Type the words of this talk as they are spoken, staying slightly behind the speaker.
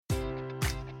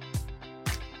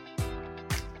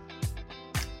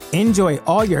Enjoy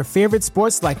all your favorite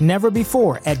sports like never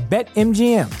before at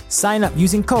BetMGM. Sign up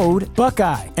using code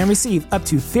Buckeye and receive up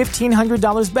to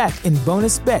 $1,500 back in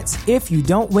bonus bets if you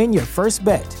don't win your first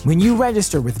bet. When you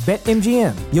register with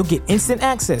BetMGM, you'll get instant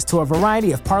access to a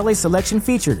variety of parlay selection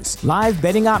features, live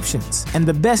betting options, and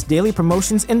the best daily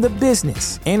promotions in the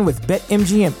business. And with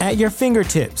BetMGM at your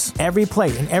fingertips, every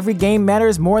play and every game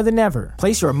matters more than ever.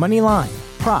 Place your money line,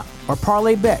 prop, or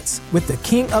parlay bets with the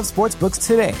king of sportsbooks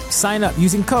today. Sign up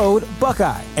using code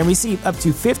Buckeye and receive up to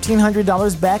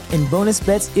 $1,500 back in bonus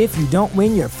bets if you don't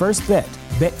win your first bet.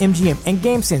 BetMGM and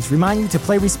GameSense remind you to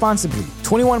play responsibly.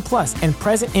 21 plus and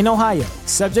present in Ohio,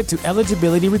 subject to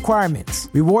eligibility requirements.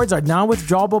 Rewards are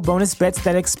non-withdrawable bonus bets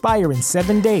that expire in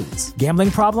 7 days. Gambling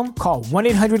problem? Call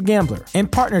 1-800-GAMBLER. In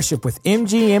partnership with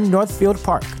MGM Northfield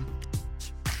Park.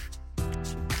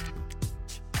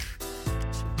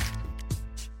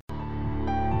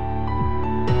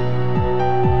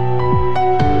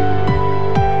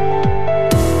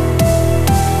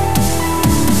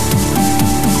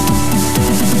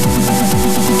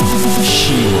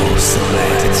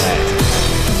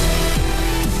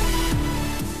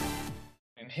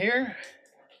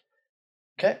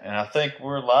 Okay, and I think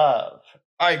we're live.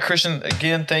 All right, Christian,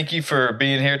 again, thank you for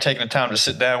being here, taking the time to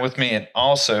sit down with me, and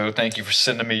also thank you for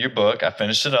sending me your book. I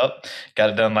finished it up, got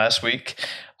it done last week.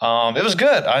 It was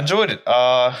good. I enjoyed it.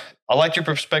 I liked your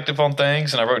perspective on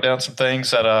things, and I wrote down some things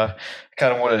that I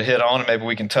kind of wanted to hit on, and maybe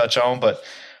we can touch on. But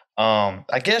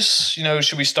I guess,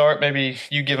 should we start maybe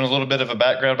you giving a little bit of a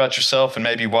background about yourself and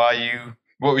maybe what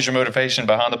was your motivation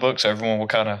behind the book so everyone will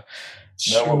kind of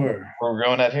know where we're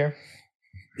going at here?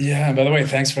 Yeah. By the way,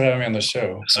 thanks for having me on the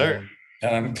show. Sir.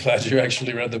 And I'm glad you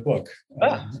actually read the book.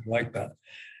 I like that.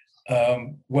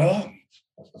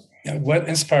 What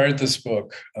inspired this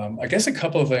book? I guess a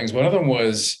couple of things. One of them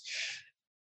was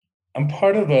I'm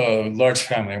part of a large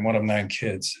family. I'm one of 9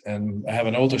 kids, and I have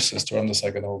an older sister. I'm the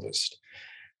second oldest.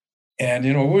 And,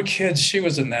 when we were kids, she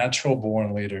was a natural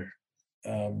born leader.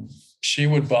 She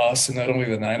would boss not only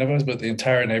the 9 of us, but the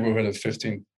entire neighborhood of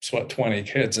 20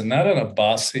 kids, and not in a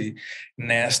bossy,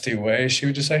 nasty way. She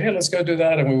would just say, hey, let's go do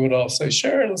that. And we would all say,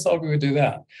 sure, let's all go do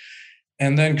that.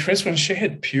 And then Chris, when she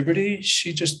hit puberty,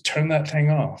 she just turned that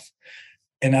thing off.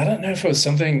 And I don't know if it was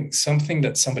something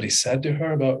that somebody said to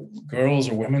her about girls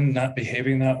or women not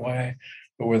behaving that way,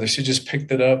 or whether she just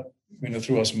picked it up,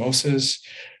 through osmosis.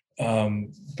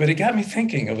 But it got me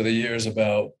thinking over the years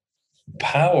about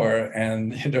power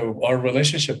and our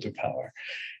relationship to power,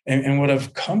 and what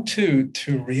I've come to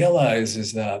realize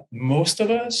is that most of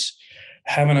us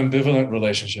have an ambivalent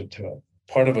relationship to it.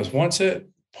 Part of us wants it,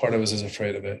 part of us is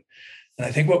afraid of it, and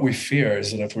I think what we fear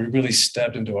is that if we really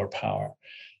stepped into our power,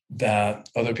 that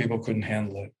other people couldn't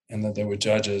handle it, and that they would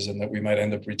judge us, and that we might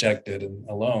end up rejected and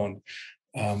alone.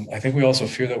 I think we also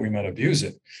fear that we might abuse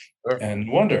it. Sure.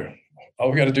 And wonder. All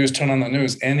we got to do is turn on the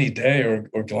news any day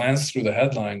or glance through the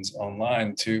headlines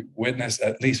online to witness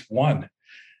at least one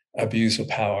abuse of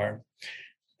power.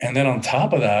 And then on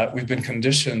top of that, we've been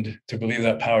conditioned to believe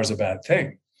that power is a bad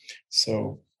thing.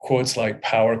 So quotes like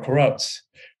power corrupts,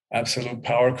 absolute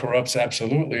power corrupts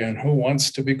absolutely, and who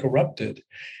wants to be corrupted?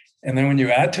 And then when you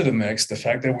add to the mix the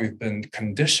fact that we've been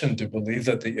conditioned to believe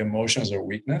that the emotions are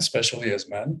weakness, especially as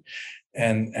men,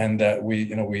 and that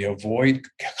we avoid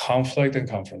conflict and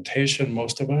confrontation,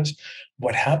 most of us,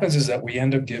 what happens is that we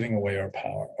end up giving away our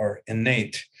power, our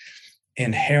innate,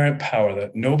 inherent power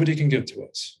that nobody can give to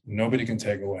us, nobody can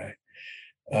take away.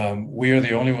 We are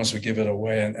the only ones who give it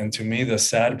away. And to me, the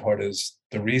sad part is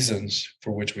the reasons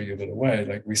for which we give it away.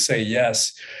 Like we say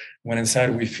yes, when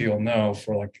inside we feel no,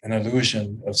 for like an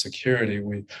illusion of security.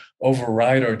 We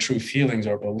override our true feelings,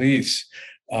 our beliefs,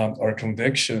 our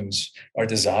convictions, our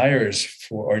desires,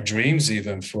 for our dreams,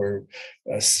 even for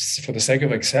the sake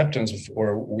of acceptance,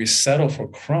 or we settle for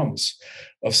crumbs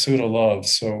of pseudo love.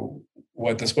 So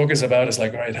what this book is about is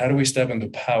like, all right, how do we step into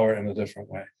power in a different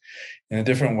way? In a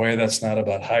different way that's not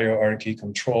about hierarchy,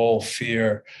 control,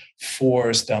 fear,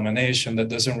 force, domination, that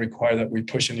doesn't require that we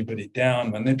push anybody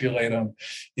down, manipulate them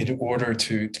in order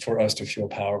for us to feel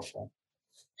powerful.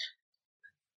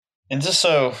 And just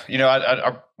so, when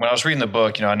I was reading the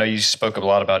book, I know you spoke a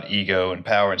lot about ego and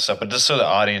power and stuff, but just so the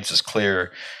audience is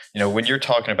clear, when you're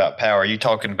talking about power, are you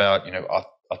talking about,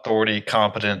 authority,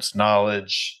 competence,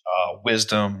 knowledge,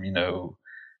 wisdom,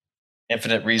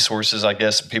 infinite resources, I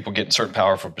guess, people getting certain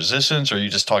powerful positions, or are you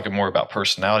just talking more about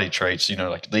personality traits,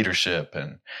 like leadership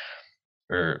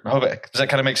or does that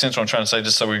kind of make sense what I'm trying to say?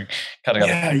 Just so we kind of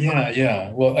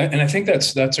Yeah. Well, and I think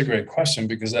that's a great question,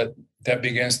 because that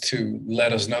begins to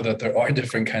let us know that there are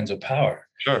different kinds of power.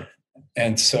 Sure.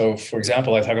 And so, for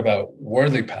example, I talk about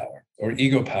worldly power or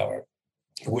ego power.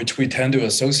 which we tend to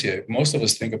associate. Most of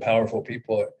us think of powerful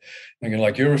people,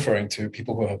 like you're referring to,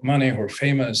 people who have money, who are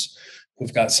famous,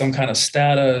 who've got some kind of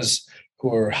status,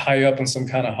 who are high up in some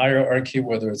kind of hierarchy,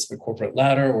 whether it's the corporate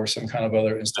ladder or some kind of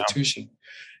other institution.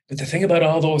 But the thing about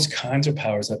all those kinds of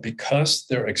powers, that because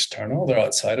they're external, they're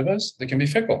outside of us, they can be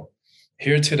fickle.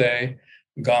 Here today,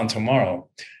 gone tomorrow.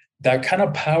 That kind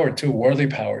of power, too, worldly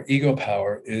power, ego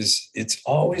power, it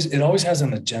always has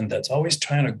an agenda. It's always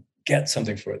trying to get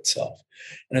something for itself.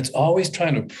 And it's always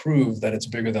trying to prove that it's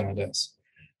bigger than it is.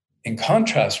 In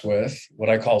contrast with what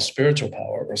I call spiritual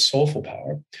power or soulful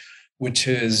power, which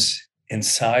is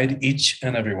inside each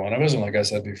and every one of us. And like I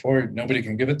said before, nobody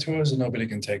can give it to us and nobody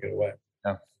can take it away.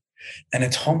 Yeah. And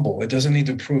it's humble. It doesn't need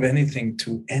to prove anything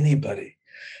to anybody.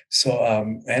 So,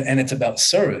 and it's about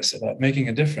service, about making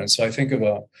a difference. So I think of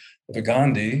a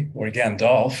Gandhi or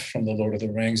Gandalf from the Lord of the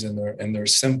Rings in their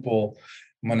simple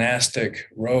monastic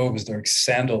robes, their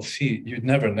sandal feet. You'd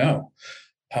never know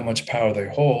how much power they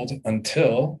hold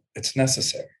until it's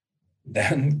necessary.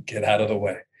 Then get out of the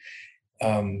way.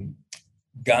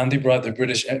 Gandhi brought the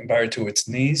British Empire to its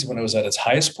knees when it was at its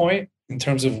highest point in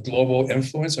terms of global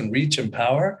influence and reach and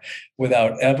power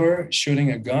without ever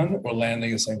shooting a gun or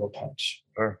landing a single punch.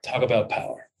 Sure. Talk about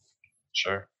power.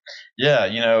 Sure.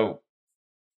 Yeah,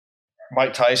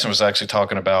 Mike Tyson was actually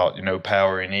talking about,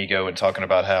 power and ego, and talking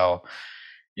about how,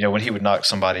 when he would knock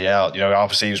somebody out,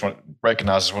 obviously he was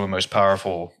recognized as one of the most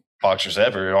powerful boxers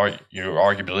ever,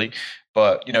 arguably.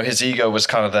 But, his ego was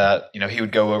kind of that, he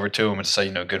would go over to him and say,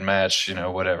 good match,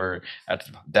 whatever, I'd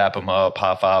dap him up,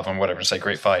 high five him, whatever, and say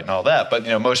great fight and all that. But,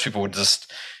 most people would just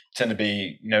tend to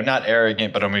be, not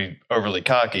arrogant, but overly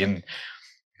cocky and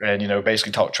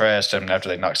basically talk trash to him after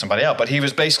they knock somebody out. But he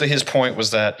was basically, his point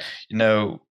was that,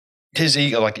 his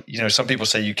ego, some people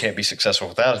say you can't be successful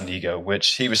without an ego,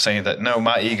 which he was saying that, no,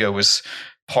 my ego was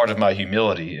part of my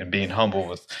humility and being humble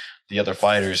with the other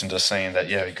fighters and just saying that,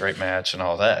 yeah, great match and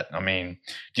all that. I mean,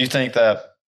 do you think that,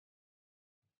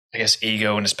 I guess,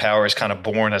 ego and his power is kind of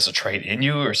born as a trait in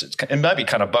you, or it might be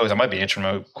kind of both? It might be an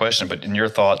intro question, but in your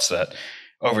thoughts, that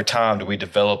over time, do we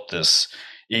develop this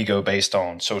ego based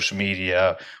on social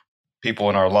media, people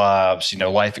in our lives,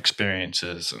 life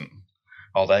experiences and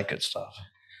all that good stuff?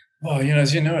 Well,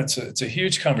 as you know, it's a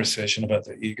huge conversation about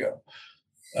the ego.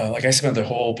 I spent the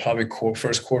whole probably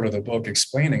first quarter of the book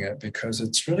explaining it because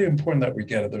it's really important that we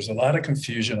get it. There's a lot of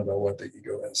confusion about what the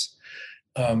ego is.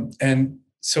 And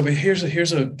so but here's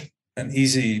an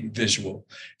easy visual.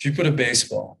 If you put a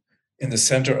baseball in the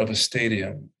center of a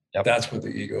stadium, yep, that's what the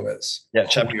ego is. Yeah,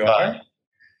 chapter 5.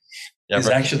 Is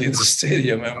actually the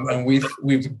stadium, and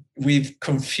we've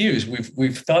confused.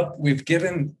 We've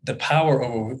given the power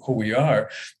over who we are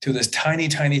to this tiny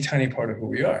part of who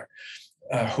we are,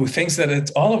 who thinks that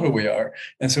it's all of who we are,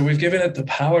 and so we've given it the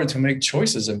power to make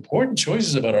choices, important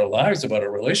choices about our lives, about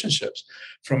our relationships,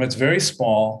 from its very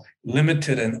small,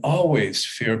 limited, and always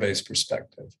fear-based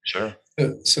perspective. Sure.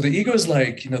 So the ego is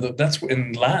that's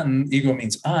in Latin, ego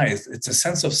means I. It's a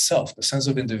sense of self, the sense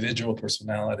of individual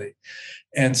personality.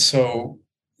 And so,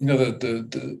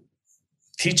 the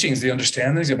teachings, the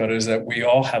understandings about it is that we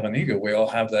all have an ego. We all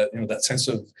have that, that sense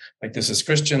of this is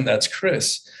Christian, that's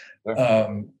Chris.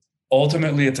 Sure.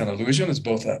 Ultimately, it's an illusion. It's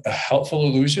both a helpful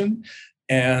illusion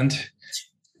and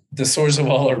the source of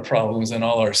all our problems and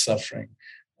all our suffering.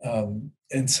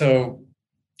 And so,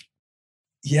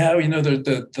 yeah,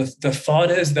 the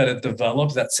thought is that it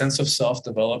develops, that sense of self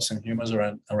develops in humans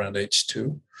around age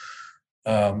 2.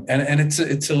 And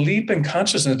it's a leap in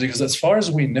consciousness because as far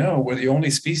as we know, we're the only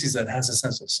species that has a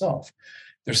sense of self.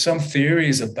 There's some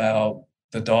theories about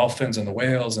the dolphins and the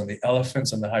whales and the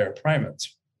elephants and the higher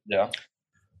primates. Yeah.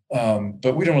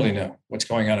 But we don't really know what's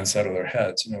going on inside of their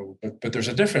heads, but there's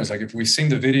a difference. Like if we've seen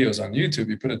the videos on YouTube,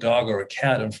 you put a dog or a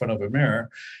cat in front of a mirror,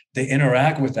 they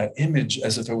interact with that image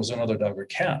as if it was another dog or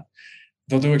cat.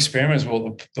 They'll do experiments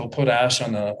where they'll put ash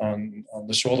on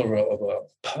the shoulder of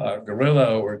a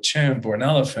gorilla or a chimp or an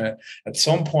elephant. At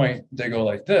some point, they go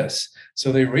like this.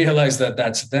 So they realize that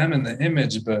that's them in the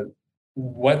image, but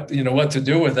what to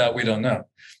do with that, we don't know.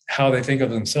 How they think of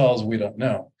themselves, we don't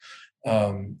know.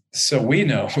 So we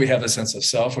know we have a sense of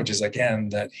self, which is, again,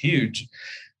 that huge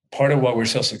part of why we're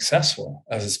so successful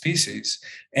as a species.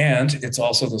 And it's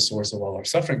also the source of all our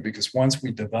suffering, because once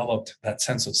we developed that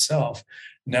sense of self,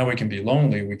 now we can be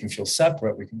lonely, we can feel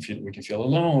separate, we can feel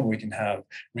alone, we can have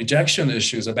rejection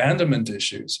issues, abandonment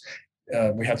issues.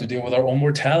 We have to deal with our own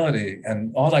mortality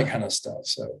and all that kind of stuff.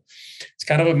 So it's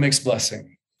kind of a mixed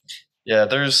blessing. Yeah,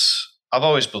 I've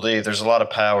always believed there's a lot of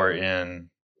power in,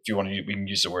 if you want to, we can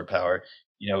use the word power,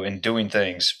 in doing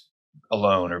things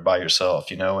alone or by yourself,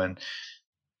 and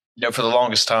for the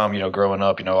longest time, growing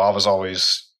up, I was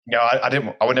always,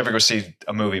 I would never go see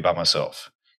a movie by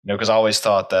myself, because I always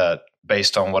thought that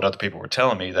based on what other people were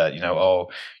telling me that,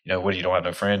 what, you don't have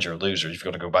no friends, you're a loser. You're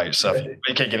going to go by yourself. Right.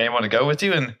 You can't get anyone to go with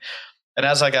you. And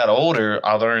as I got older,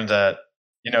 I learned that,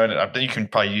 and I think you can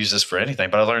probably use this for anything,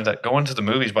 but I learned that going to the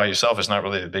movies by yourself is not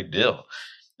really a big deal.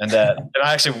 And that, and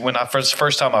I actually, when I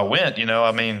first time I went,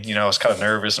 I was kind of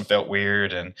nervous and felt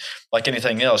weird, and like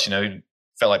anything else,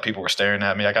 felt like people were staring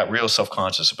at me. I got real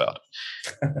self-conscious about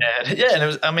it.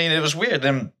 And and it was weird.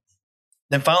 Then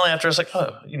finally, after I was like,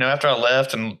 after I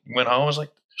left and went home, I was like,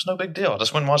 there's no big deal. I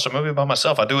just went and watched a movie by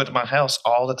myself. I do it at my house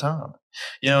all the time,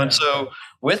 And so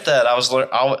with that,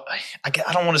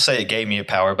 I don't want to say it gave me a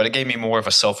power, but it gave me more of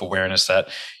a self-awareness that,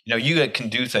 you can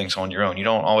do things on your own. You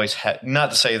don't always have,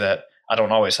 not to say that I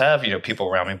don't always have, people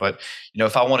around me, but,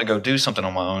 if I want to go do something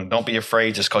on my own, don't be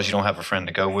afraid just because you don't have a friend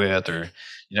to go with, or,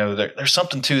 there's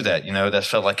something to that, that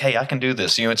felt like, hey, I can do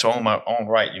this. It's on my own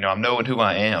right. I'm knowing who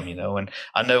I am, and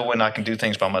I know when I can do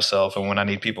things by myself and when I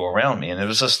need people around me. And it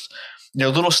was just,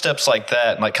 little steps like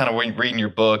that, and like kind of reading your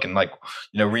book and like,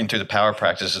 reading through the power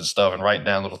practice and stuff and writing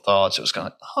down little thoughts. It was kind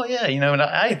of like, oh yeah, and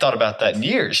I ain't thought about that in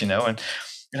years, and I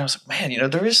was like, man,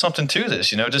 there is something to this,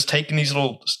 just taking these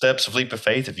little steps of leap of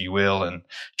faith, if you will, and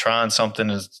trying something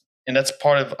and that's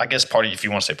part of, if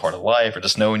you want to say part of life, or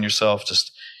just knowing yourself,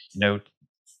 just,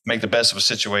 make the best of a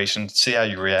situation, see how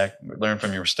you react, learn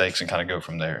from your mistakes, and kind of go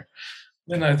from there.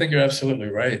 And I think you're absolutely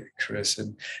right, Chris.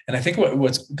 And I think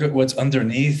what's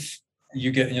underneath you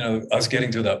get, us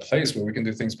getting to that place where we can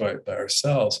do things by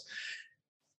ourselves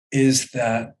is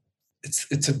that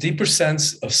it's a deeper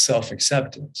sense of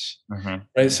self-acceptance,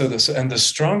 right? So the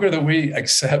stronger that we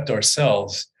accept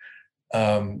ourselves,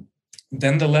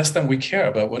 then the less that we care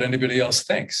about what anybody else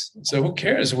thinks. So who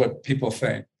cares what people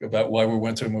think about why we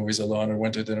went to the movies alone or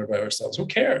went to dinner by ourselves? Who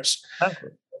cares?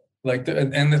 Exactly.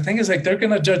 And the thing is, like, they're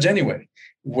going to judge anyway,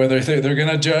 whether they're going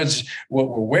to judge what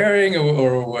we're wearing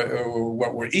or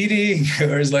what we're eating.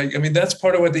 Or it's like, that's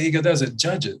part of what the ego does. It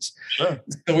judges. Sure.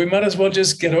 So we might as well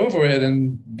just get over it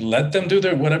and let them do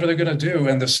whatever they're going to do.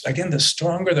 And the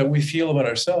stronger that we feel about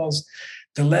ourselves,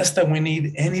 the less that we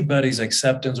need anybody's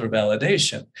acceptance or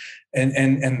validation.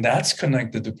 And that's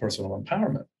connected to personal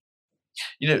empowerment.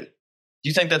 Do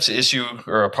you think that's an issue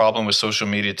or a problem with social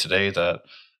media today that,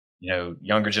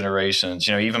 younger generations,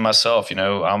 even myself,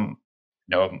 I'm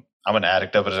an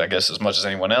addict of it, I guess, as much as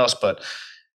anyone else, but,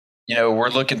 we're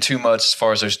looking too much as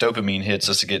far as those dopamine hits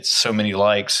us to get so many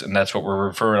likes, and that's what we're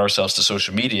referring ourselves to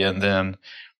social media. And then,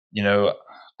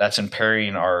 that's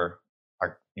impairing our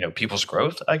people's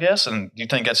growth, I guess. And do you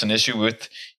think that's an issue with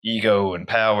ego and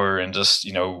power and just,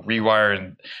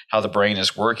 rewiring how the brain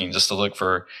is working just to look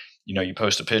for, you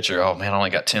post a picture, oh man, I only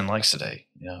got 10 likes today.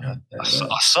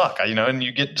 I suck, and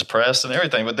you get depressed and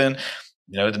everything. But then,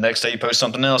 the next day you post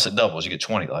something else, it doubles. You get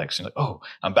 20 likes. You're like, oh,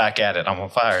 I'm back at it. I'm on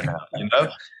fire now,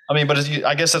 but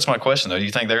I guess that's my question though. Do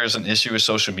you think there is an issue with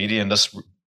social media and just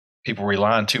people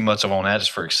relying too much on that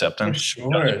just for acceptance? For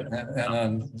sure. And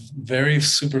on very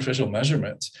superficial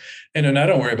measurements. And I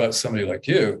don't worry about somebody like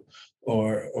you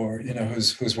or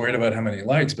who's worried about how many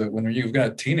likes, but when you've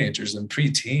got teenagers and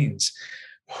preteens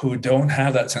who don't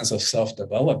have that sense of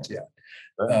self-developed yet,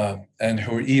 and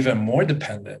who are even more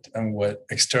dependent on what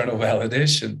external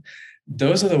validation,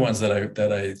 those are the ones that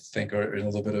I think are in a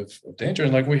little bit of danger.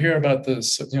 And like we hear about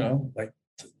this, like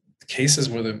cases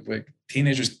where the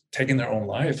teenagers taking their own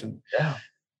life and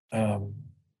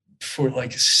for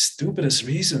like stupidest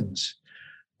reasons,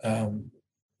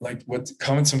 like what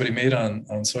comment somebody made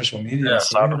on social media.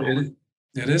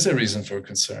 It is a reason for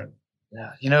concern.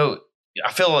 Yeah,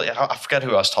 I feel like, I forgot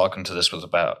who I was talking to this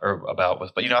about, but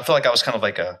I feel like I was kind of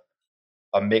like a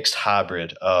mixed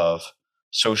hybrid of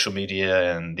social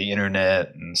media and the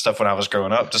internet and stuff when I was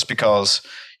growing up, just because,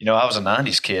 I was a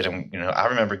 90s kid and, I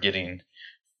remember getting,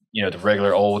 the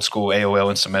regular old school AOL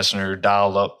Instant Messenger,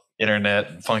 dial up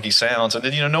internet, funky sounds. And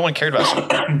then, no one cared about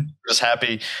it. Just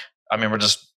happy. I don't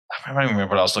even remember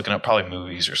what I was looking at, probably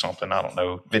movies or something. I don't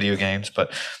know, video games,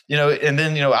 but, and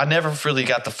then, I never really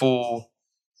got the full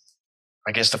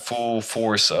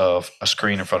force of a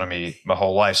screen in front of me my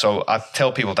whole life. So I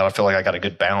tell people that I feel like I got a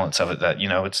good balance of it, that,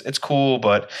 it's cool,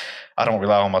 but I don't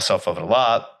rely on myself of it a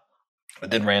lot. But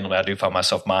then randomly I do find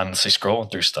myself mindlessly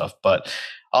scrolling through stuff. But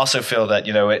I also feel that,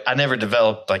 I never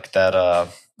developed like that,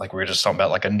 like we were just talking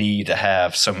about, like a need to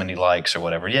have so many likes or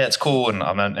whatever. Yeah, it's cool. And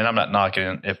I'm not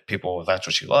knocking if that's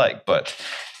what you like, but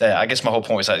I guess my whole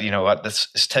point is that,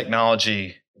 this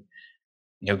technology,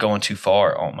 going too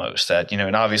far almost, that,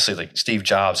 and obviously like Steve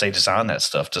Jobs, they designed that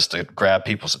stuff just to grab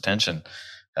people's attention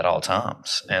at all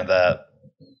times. And that,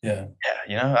 Yeah.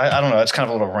 Yeah, I don't know. It's kind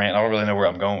of a little rant. I don't really know where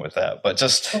I'm going with that, but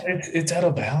just It's out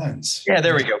of balance. yeah,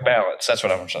 there we go. Balance. That's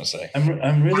what I'm trying to say.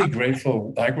 I'm really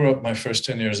grateful. I grew up my first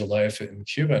 10 years of life in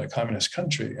Cuba, in a communist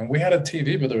country, and we had a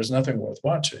TV, but there was nothing worth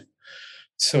watching.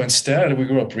 So instead, we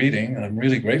grew up reading, and I'm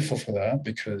really grateful for that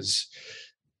because,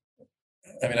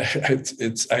 I mean,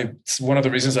 it's one of the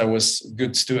reasons I was a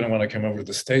good student when I came over to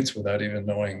the States without even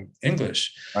knowing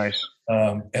English. Nice.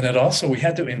 And it also, we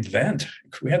had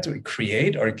to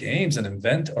create our games and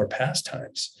invent our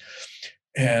pastimes.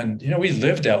 And, we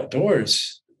lived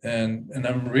outdoors. And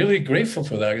I'm really grateful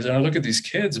for that because when I look at these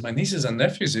kids, my nieces and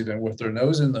nephews, even with their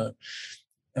nose in the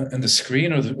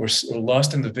screen or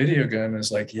lost in the video game,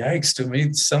 is like, yikes, to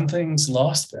me, something's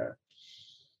lost there.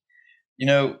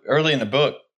 Early in the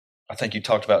book, I think you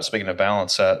talked about, speaking of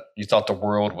balance, that you thought the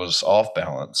world was off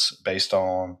balance based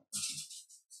on,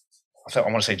 I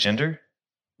want to say gender.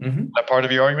 Mm-hmm. That part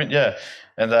of your argument, yeah,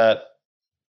 and that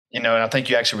and I think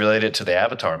you actually related it to the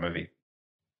Avatar movie,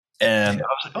 and I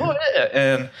was like, oh yeah,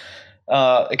 and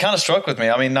it kind of struck with me.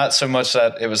 I mean, not so much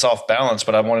that it was off balance,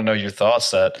 but I want to know your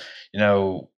thoughts. That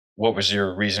what was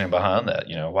your reasoning behind that?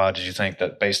 Why did you think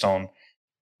that based on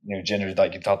gender,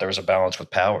 like you thought there was a balance with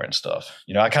power and stuff?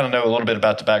 I kind of know a little bit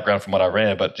about the background from what I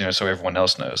read, but so everyone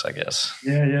else knows, I guess.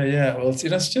 Yeah. Well,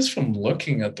 it's just from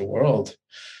looking at the world.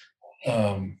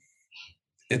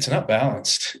 It's not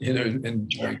balanced, and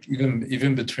like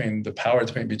even between the power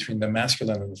between the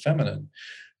masculine and the feminine,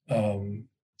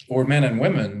 or men and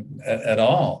women at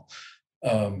all.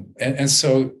 And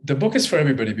so the book is for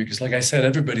everybody because, like I said,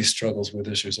 everybody struggles with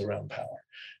issues around power.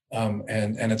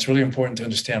 And it's really important to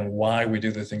understand why we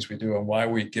do the things we do and why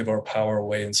we give our power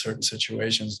away in certain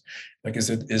situations. Like, is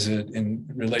it in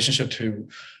relationship to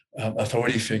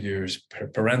authority figures,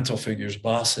 parental figures,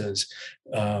 bosses,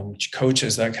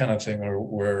 coaches, that kind of thing,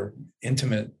 or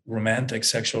intimate, romantic,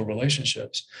 sexual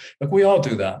relationships? Like, we all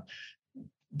do that.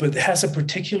 But it has a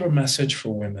particular message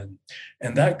for women.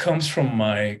 And that comes from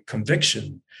my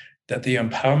conviction that the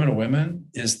empowerment of women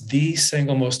is the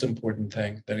single most important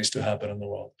thing that needs to happen in the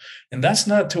world. And that's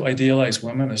not to idealize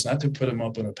women. It's not to put them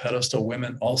up on a pedestal.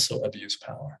 Women also abuse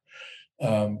power,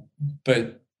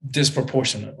 but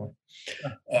disproportionately.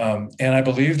 And I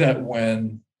believe that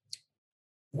when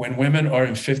women are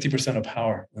in 50% of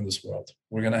power in this world,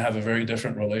 we're going to have a very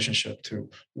different relationship to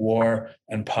war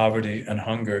and poverty and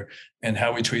hunger and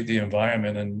how we treat the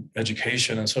environment and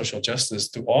education and social justice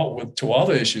to all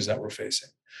the issues that we're facing.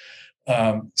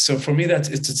 So for me,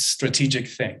 it's a strategic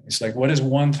thing. It's like, what is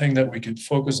one thing that we could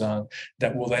focus on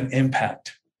that will then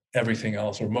impact everything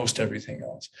else or most everything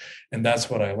else? And that's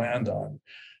what I land on.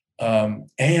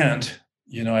 And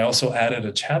I also added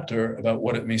a chapter about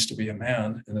what it means to be a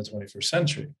man in the 21st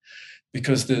century,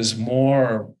 because there's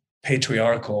more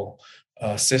patriarchal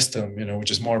system,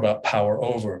 which is more about power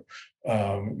over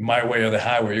my way or the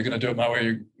highway. You're going to do it my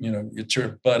way. Get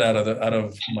your butt out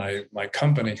of my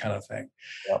company, kind of thing.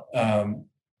 Yep.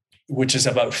 Which is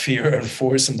about fear and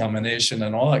force and domination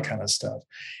and all that kind of stuff.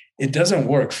 It doesn't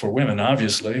work for women,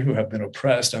 obviously, who have been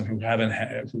oppressed and who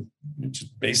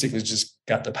basically just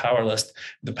got the power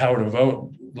to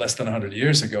vote less than 100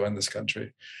 years ago in this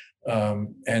country.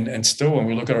 And still, when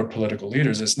we look at our political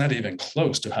leaders, it's not even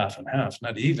close to half and half,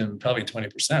 not even probably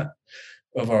 20%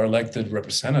 of our elected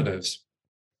representatives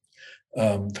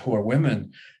who are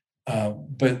women.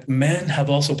 But men have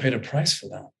also paid a price for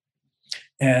that.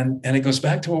 And it goes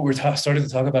back to what we're starting to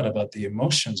talk about the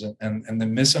emotions and the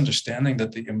misunderstanding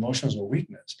that the emotions are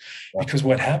weakness. Because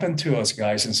what happened to us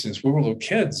guys, and since we were little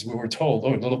kids, we were told, oh,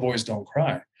 little boys don't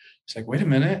cry. It's like, wait a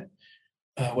minute,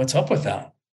 what's up with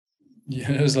that?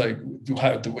 It's like,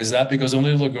 is that because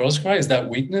only little girls cry? Is that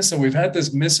weakness? And we've had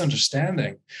this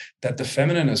misunderstanding that the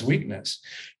feminine is weakness.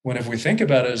 When if we think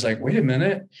about it, it's like, wait a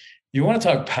minute, you want to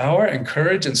talk power and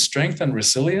courage and strength and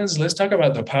resilience? Let's talk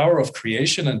about the power of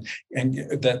creation and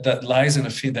that lies in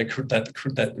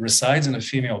that resides in a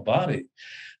female body.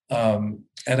 And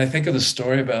I think of the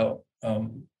story about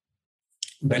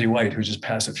Betty White, who just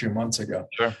passed a few months ago.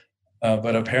 Sure.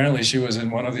 But apparently she was in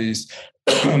one of these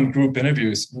group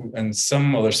interviews, and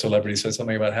some other celebrity said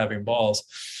something about having balls.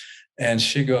 And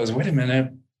she goes, wait a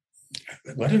minute,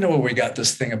 I don't know where we got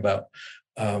this thing about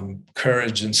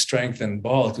courage and strength and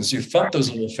balls, because you thought those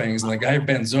little things, and the guy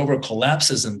bends over,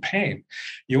 collapses in pain.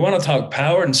 You want to talk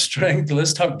power and strength?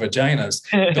 Let's talk vaginas.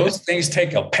 Those things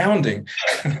take a pounding.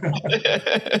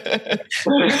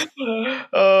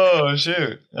 Oh,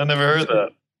 shoot. I never heard that.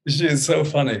 She is so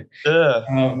funny.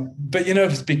 Yeah. But,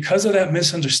 it's because of that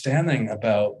misunderstanding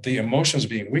about the emotions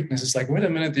being weakness. It's like, wait a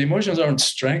minute, the emotions aren't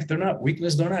strength. They're not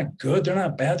weakness. They're not good. They're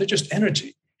not bad. They're just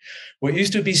energy. What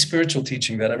used to be spiritual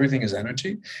teaching that everything is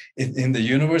energy in the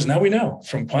universe, now we know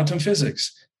from quantum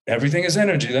physics, everything is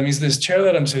energy. That means this chair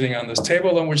that I'm sitting on, this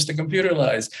table on which the computer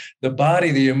lies, the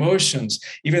body, the emotions,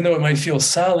 even though it might feel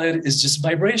solid, is just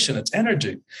vibration. It's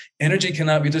energy. Energy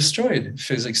cannot be destroyed,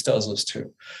 physics tells us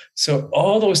to. So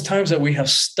all those times that we have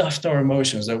stuffed our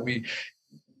emotions, that we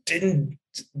didn't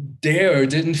dare or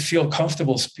didn't feel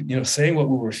comfortable, saying what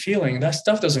we were feeling, that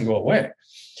stuff doesn't go away.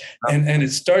 And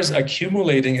it starts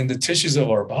accumulating in the tissues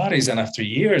of our bodies. And after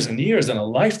years and years and a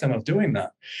lifetime of doing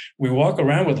that, we walk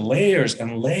around with layers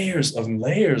and layers of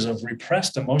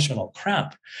repressed emotional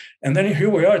crap. And then here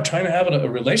we are trying to have a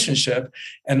relationship,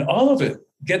 and all of it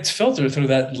gets filtered through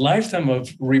that lifetime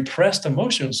of repressed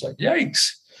emotions. Like,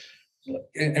 yikes.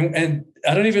 And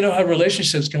I don't even know how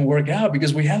relationships can work out,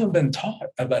 because we haven't been taught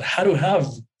about how to have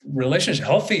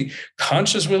healthy,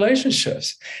 conscious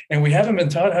relationships. And we haven't been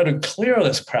taught how to clear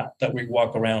this crap that we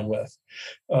walk around with.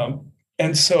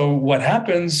 And so what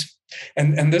happens,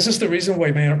 and this is the reason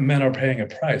why men are paying a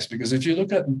price, because if you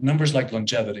look at numbers like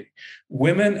longevity,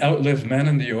 women outlive men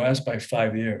in the US by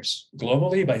 5 years,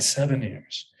 globally by 7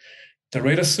 years. The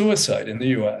rate of suicide in the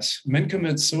US, men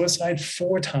commit suicide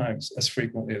 4 times as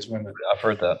frequently as women. I've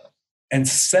heard that. And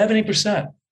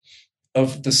 70%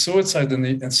 of the suicides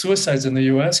in the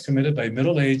US committed by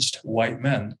middle-aged white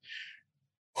men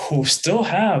who still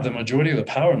have the majority of the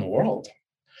power in the world.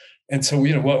 And so,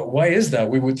 why is that?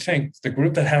 We would think the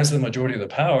group that has the majority of the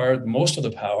power, most of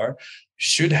the power,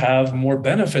 should have more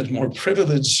benefits, more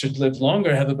privilege, should live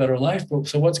longer, have a better life.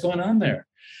 So what's going on there?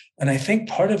 And I think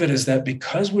part of it is that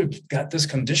because we've got this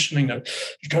conditioning that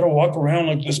you got to walk around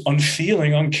like this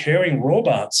unfeeling, uncaring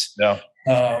robots. Yeah.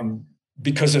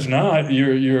 Because if not,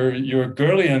 you're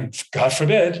girly, and God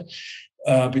forbid,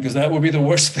 because that would be the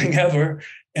worst thing ever.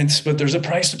 But there's a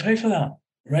price to pay for that,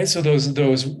 right? So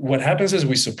what happens is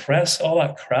we suppress all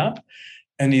that crap,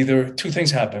 and either 2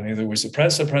 things happen: either we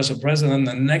suppress, and then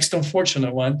the next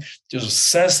unfortunate one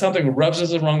just says something, rubs us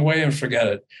the wrong way, and forget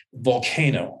it.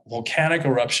 Volcanic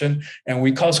eruption, and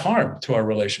we cause harm to our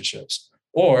relationships.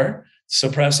 Or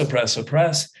suppress.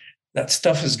 That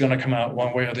stuff is going to come out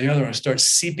one way or the other and start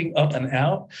seeping up and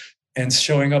out and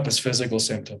showing up as physical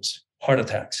symptoms: heart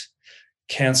attacks,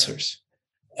 cancers,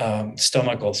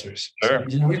 stomach ulcers. Sure.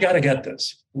 So, we've got to get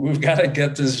this. We've got to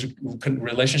get this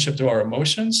relationship to our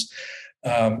emotions.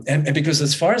 And because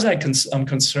as far as I'm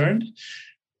concerned,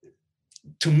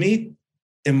 to me,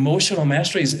 emotional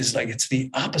mastery is like, it's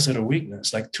the opposite of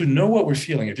weakness. Like, to know what we're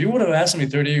feeling. If you would have asked me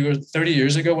 30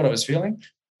 years ago what I was feeling,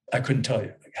 I couldn't tell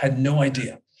you. I had no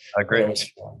idea. I agree.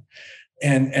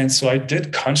 And so I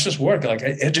did conscious work. Like,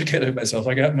 I educated myself.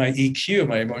 I got my EQ,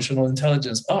 my emotional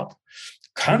intelligence, up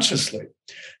consciously.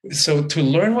 So to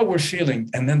learn what we're feeling,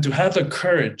 and then to have the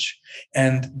courage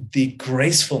and the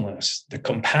gracefulness, the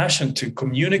compassion to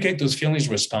communicate those feelings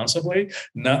responsibly,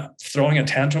 not throwing a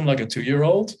tantrum like a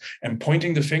 2-year-old and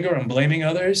pointing the finger and blaming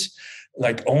others,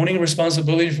 like owning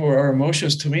responsibility for our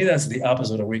emotions. To me, that's the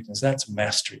opposite of weakness. That's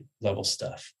mastery level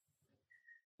stuff.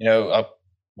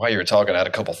 While you were talking, I had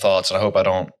a couple thoughts, and I hope I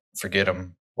don't forget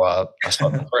them while I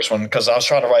start the first one, because I was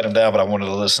trying to write them down, but I wanted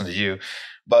to listen to you.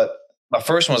 But my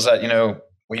first one was that,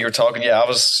 when you were talking, I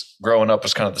was growing up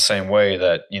was kind of the same way,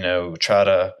 that, try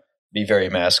to be very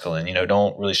masculine,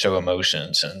 don't really show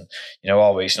emotions. And,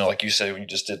 always, like you said, when you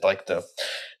just did like the,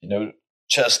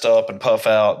 chest up and puff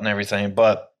out and everything.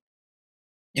 But,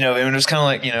 it was kind of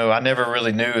like, I never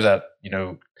really knew that,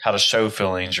 how to show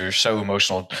feelings or show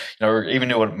emotional, or even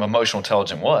knew what emotional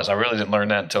intelligence was. I really didn't learn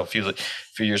that until a few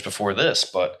years before this.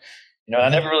 But, I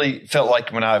never really felt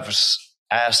like when I was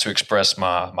asked to express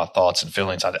my thoughts and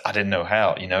feelings, I didn't know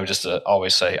how, just to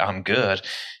always say I'm good.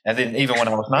 And then even when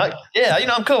I was not,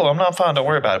 I'm cool, I'm not fine, don't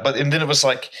worry about it. And then it was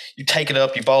like, you take it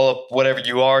up, you ball up whatever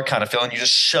you are kind of feeling, you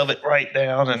just shove it right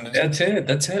down. And that's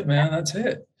it, man. That's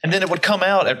it. And then it would come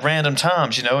out at random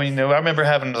times, I remember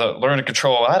having to learn to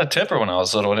control. I had a temper when I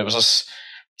was little, and it was just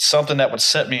something that would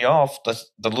set me off the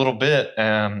little bit.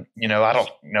 And, I don't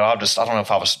know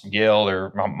if I was yelled,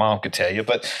 or my mom could tell you,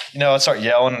 but, I'd start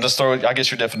yelling and just throw, I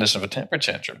guess, your definition of a temper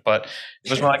tantrum. But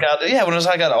it was when I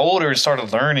got older and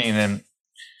started learning, and,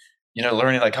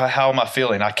 learning like, how am I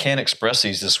feeling? I can't express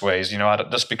these this ways.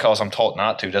 Just because I'm taught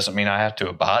not to doesn't mean I have to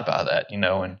abide by that,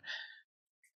 and,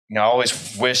 I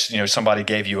always wish, somebody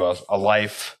gave you a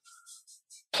life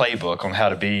playbook on how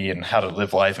to be and how to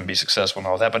live life and be successful and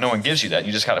all that, but no one gives you that.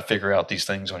 You just got to figure out these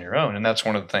things on your own. And that's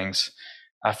one of the things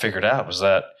I figured out was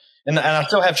that, and I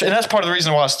still have, and that's part of the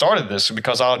reason why I started this,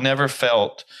 because I never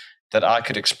felt that I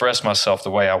could express myself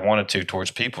the way I wanted to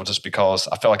towards people, just because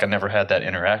I felt like I never had that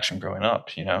interaction growing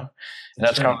up, you know? And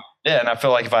that's kind of, and I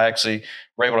feel like if I actually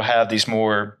were able to have these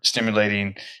more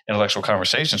stimulating intellectual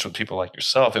conversations with people like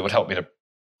yourself, it would help me to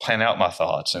plan out my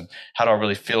thoughts and how do I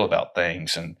really feel about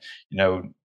things, and, you know,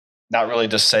 not really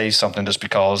just say something just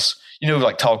because, you know,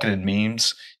 like talking in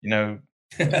memes, you know,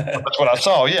 that's what I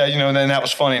saw. Yeah. You know, and then that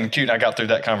was funny and cute. And I got through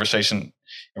that conversation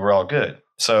and we're all good.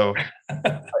 So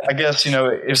I guess, you know,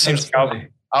 it seems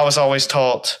like I was always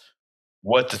taught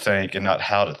what to think and not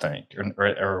how to think,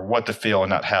 or what to feel and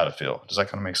not how to feel. Does that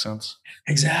kind of make sense?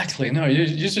 Exactly. No, you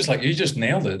just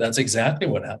nailed it. That's exactly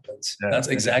what happens. Yeah. That's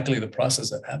exactly the process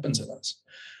that happens in us,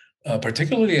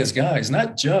 particularly as guys,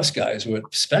 not just guys, but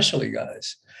especially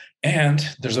guys. And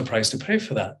there's a price to pay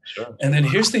for that. Sure. And then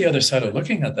here's the other side of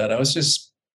looking at that. I was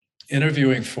just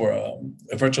interviewing for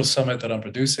a virtual summit that I'm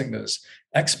producing this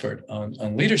expert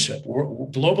on leadership,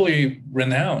 globally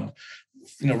renowned,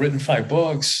 you know, written 5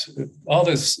 books, all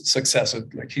this success.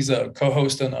 Like, he's a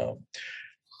co-host on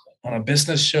a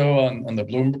business show on the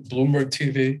Bloomberg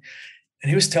TV. And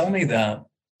he was telling me that,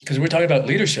 because we're talking about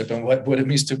leadership and what it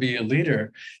means to be a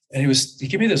leader. And he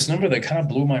gave me this number that kind of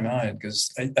blew my mind,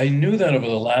 because I knew that over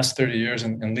the last 30 years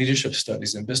in leadership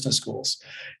studies in business schools,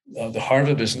 the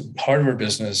Harvard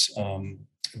Business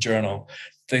Journal,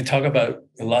 they talk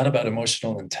a lot about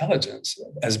emotional intelligence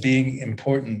as being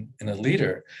important in a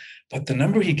leader. But the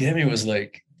number he gave me was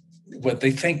like, what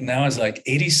they think now is like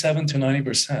 87 to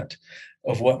 90%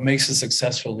 of what makes a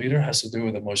successful leader has to do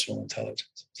with emotional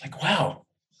intelligence. It's like, wow.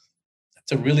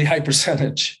 It's a really high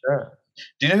percentage. Sure.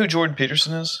 Do you know who Jordan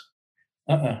Peterson is?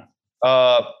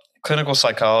 Clinical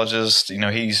psychologist. You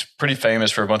know, he's pretty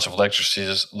famous for a bunch of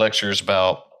lectures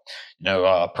about, you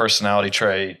know, personality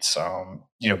traits,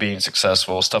 you know, being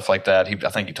successful, stuff like that. I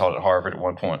think he taught at Harvard at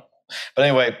one point. But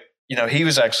anyway, you know, he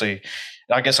was actually,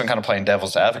 I guess I'm kind of playing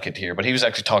devil's advocate here, but he was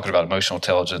actually talking about emotional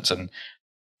intelligence, and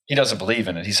he doesn't believe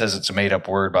in it. He says it's a made up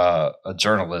word by a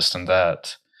journalist, and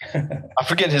that I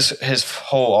forget his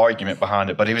whole argument behind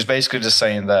it, but he was basically just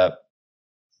saying that,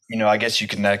 you know, I guess you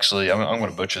can actually, I'm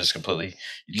going to butcher this completely.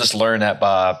 You just learn that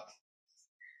by,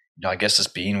 you know, I guess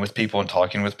just being with people and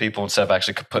talking with people instead of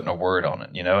actually putting a word on it,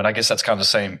 you know? And I guess that's kind of the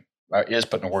same, is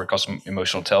putting a word called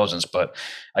emotional intelligence, but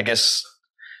I guess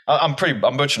I'm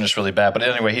butchering this really bad, but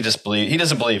anyway, he doesn't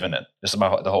believe in it. This is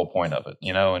the whole point of it,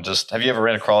 you know? And just, have you ever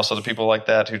ran across other people like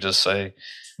that who just say,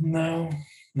 no,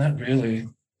 not really.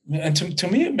 And to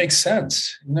me, it makes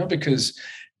sense, you know, because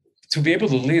to be able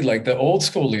to lead like the old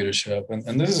school leadership,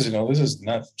 and this is, you know, this is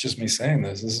not just me saying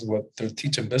this is what they're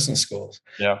teaching business schools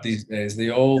these days.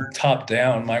 The old top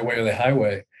down, my way or the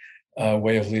highway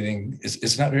way of leading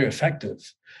is not very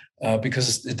effective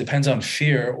because it depends on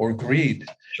fear or greed.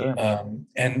 Sure.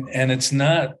 And it's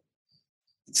not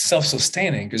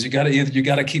self-sustaining, because you got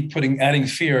to keep adding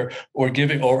fear or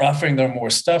giving or offering them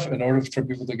more stuff in order for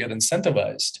people to get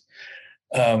incentivized.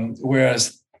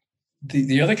 Whereas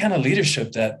the other kind of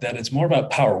leadership that it's more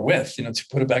about power with, you know, to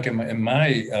put it back in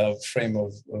my frame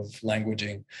of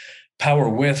languaging, power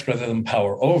with rather than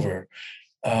power over.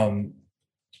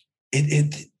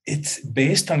 It's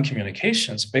based on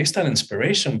communications, based on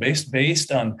inspiration,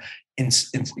 based on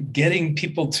getting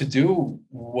people to do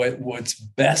what's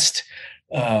best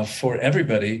for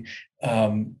everybody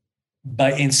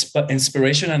by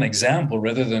inspiration and example,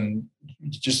 rather than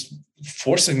just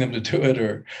forcing them to do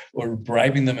it or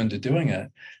bribing them into doing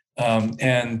it.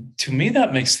 And to me,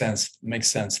 that makes sense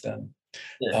then.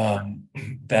 Yeah.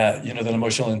 That, you know, that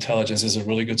emotional intelligence is a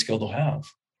really good skill to have.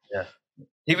 Yeah.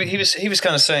 He was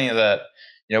kind of saying that,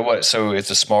 you know what, so if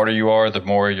the smarter you are, the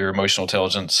more your emotional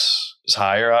intelligence is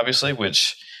higher, obviously,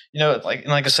 which, you know, like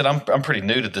I said, I'm pretty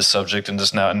new to this subject, and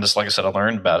just like I said, I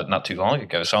learned about it not too long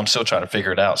ago, so I'm still trying to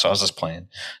figure it out. So I was just playing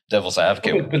devil's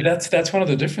advocate. But that's one of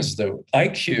the differences, though.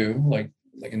 IQ, like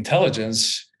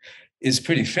intelligence, is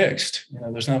pretty fixed. You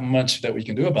know, there's not much that we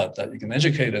can do about that. You can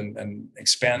educate and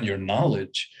expand your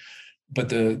knowledge, but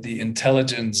the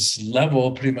intelligence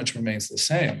level pretty much remains the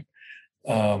same.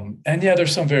 And yeah,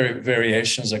 there's some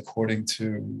variations according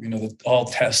to, you know, that all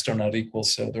tests are not equal,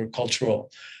 so there are cultural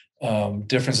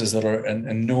differences that are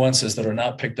and nuances that are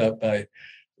not picked up by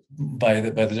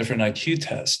the different IQ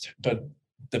tests. But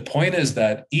the point is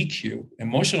that EQ,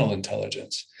 emotional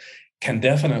intelligence, can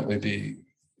definitely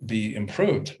be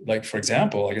improved. Like, for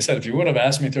example, like I said, if you would have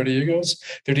asked me 30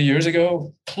 years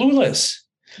ago, clueless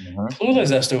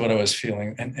as to what I was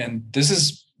feeling, and this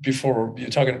is before you're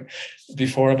talking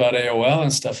before about AOL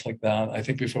and stuff like that. I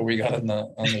think before we got on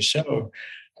the show,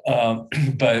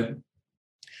 but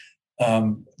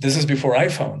this is before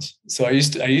iPhones. So I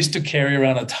used to carry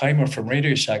around a timer from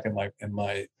Radio Shack in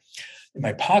my in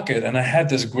my pocket, and I had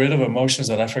this grid of emotions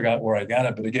that I forgot where I got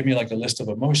it, but it gave me like a list of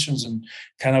emotions and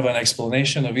kind of an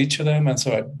explanation of each of them. And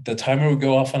so the timer would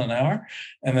go off on an hour,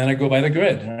 and then I go by the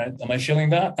grid. Right? Am I feeling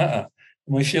that?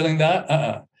 Am I feeling that?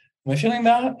 Am I feeling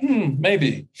that?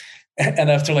 Maybe. And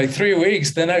after like 3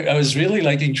 weeks, then I was really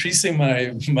like increasing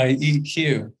my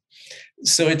EQ.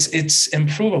 So it's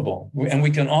improvable, and we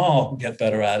can all get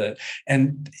better at it.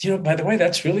 And, by the way,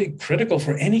 that's really critical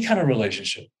for any kind of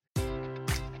relationship.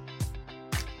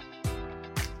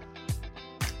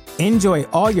 Enjoy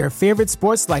all your favorite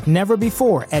sports like never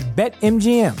before at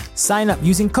BetMGM. Sign up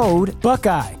using code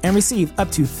Buckeye and receive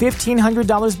up to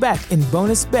 $1,500 back in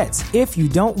bonus bets if you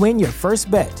don't win your first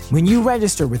bet. When you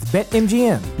register with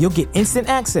BetMGM, you'll get instant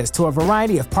access to a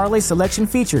variety of parlay selection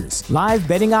features, live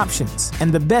betting options,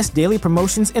 and the best daily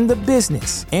promotions in the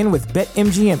business. And with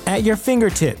BetMGM at your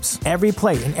fingertips, every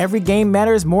play and every game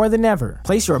matters more than ever.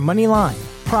 Place your money line,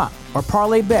 prop, or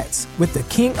parlay bets with the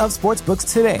king of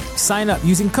sportsbooks today. Sign up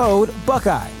using code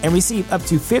Buckeye and receive up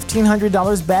to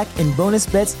 $1,500 back in bonus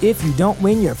bets if you don't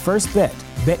win your first bet.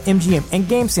 BetMGM and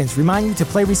GameSense remind you to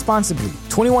play responsibly.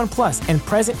 21 plus and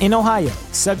present in Ohio,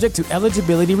 subject to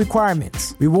eligibility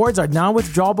requirements. Rewards are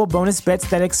non-withdrawable bonus bets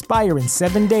that expire in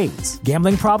 7 days.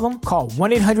 Gambling problem? Call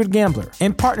 1-800-GAMBLER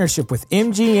in partnership with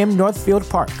MGM Northfield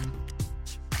Park.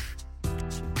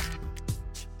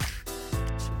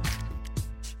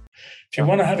 If you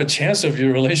want to have a chance of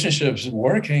your relationships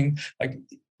working, like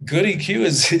good EQ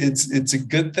it's a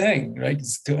good thing, right?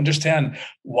 It's to understand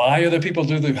why other people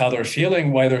do how they're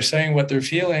feeling, why they're saying what they're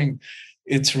feeling.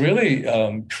 It's really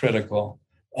critical.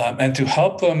 And to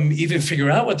help them even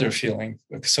figure out what they're feeling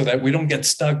so that we don't get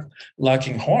stuck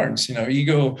locking horns,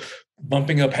 ego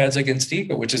bumping up heads against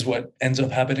ego, which is what ends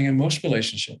up happening in most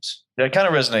relationships. Yeah, it kind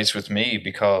of resonates with me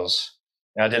because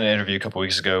I did an interview a couple of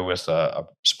weeks ago with a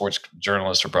sports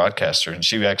journalist or broadcaster, and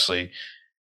she actually,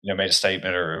 made a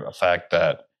statement or a fact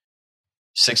that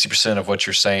 60% of what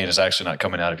you're saying is actually not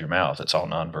coming out of your mouth. It's all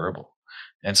nonverbal.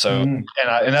 And so, and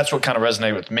that's what kind of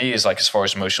resonated with me is like, as far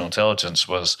as emotional intelligence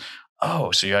was,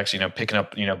 so you're actually, picking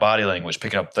up, body language,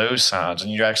 picking up those signs,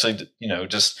 and you're actually,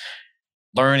 just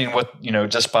learning what,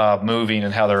 just by moving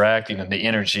and how they're acting and the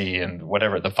energy and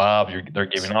whatever the vibe they're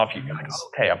giving off, you're like,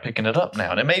 okay, I'm picking it up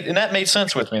now. And that made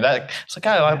sense with me. That it's like,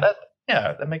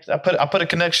 that makes, I put a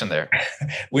connection there.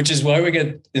 Which is why we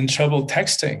get in trouble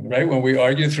texting, right? When we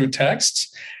argue through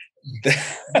texts,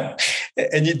 and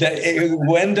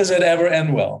when does it ever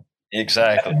end well?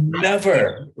 Exactly.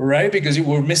 Never, right? Because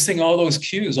we're missing all those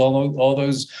cues, all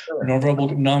those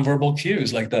nonverbal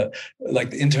cues, like the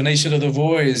intonation of the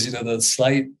voice, the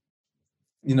slight,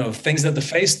 things that the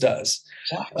face does.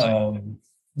 Exactly.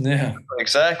 Yeah.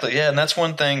 Exactly. Yeah, and that's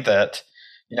one thing that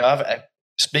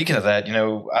speaking of that,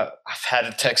 I've had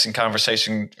a texting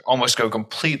conversation almost go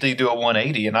completely do a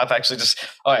 180, and I've actually just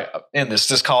end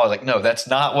this call like, no, that's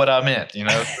not what I meant.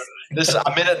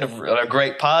 I meant it in a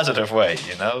great positive way,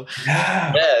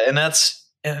 Yeah.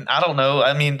 And I don't know.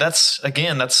 I mean, I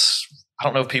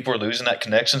don't know if people are losing that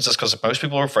connection just because most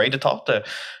people are afraid to talk to,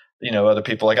 other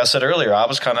people. Like I said earlier, I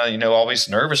was kind of, always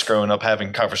nervous growing up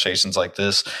having conversations like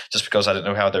this just because I didn't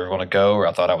know how they were going to go, or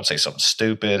I thought I would say something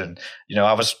stupid. And,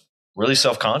 I was really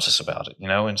self-conscious about it,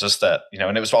 and just that,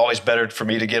 and it was always better for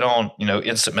me to get on,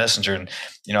 instant messenger. And,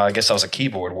 I guess I was a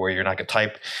keyboard warrior and I could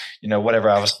type, whatever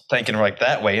I was thinking like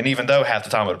that way. And even though half the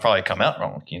time it would probably come out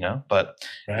wrong, but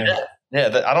right.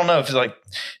 I don't know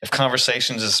if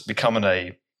conversations is becoming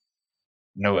a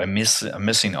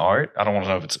missing art. I don't want to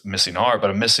know if it's missing art, but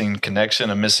a missing connection,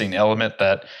 a missing element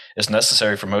that is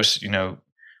necessary for most,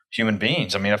 human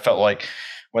beings. I mean, I felt like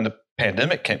when the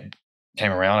pandemic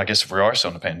came around, I guess if we are still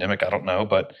in the pandemic, I don't know,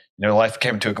 but life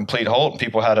came to a complete halt and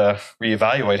people had to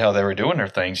reevaluate how they were doing their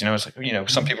things. It's like,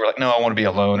 some people are like, no, I want to be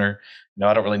a loner.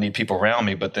 I don't really need people around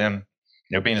me. But then,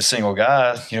 being a single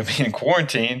guy, being in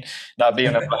quarantine, not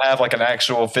being able to have like an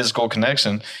actual physical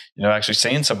connection, actually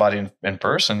seeing somebody in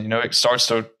person, it starts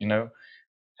to,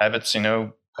 have its,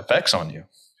 effects on you.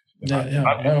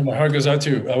 Yeah. My heart goes out to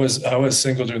you. I was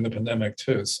single during the pandemic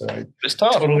too, so it's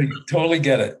tough. Totally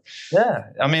get it. Yeah,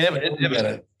 I mean,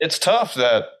 it's tough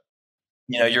that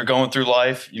you're going through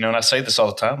life. And I say this all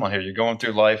the time on here. You're going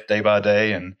through life day by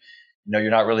day, and you're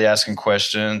not really asking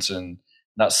questions and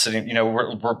not sitting.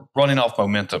 We're running off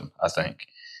momentum, I think,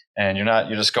 and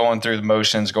you're just going through the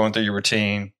motions, going through your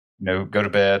routine. Go to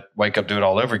bed, wake up, do it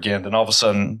all over again. Then all of a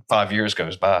sudden, 5 years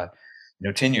goes by.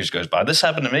 10 years goes by. This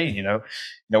happened to me,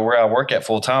 where I work at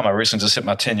full time. I recently just hit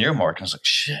my 10-year mark. And I was like,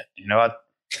 shit,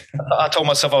 I told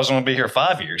myself I was going to be here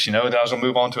 5 years, then I was going to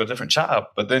move on to a different job.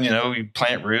 But then, you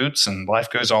plant roots and life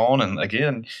goes on. And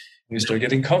again, You start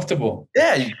getting comfortable.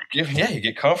 Yeah, you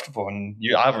get comfortable, and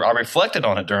I reflected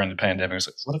on it during the pandemic. I was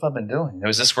like, what have I been doing?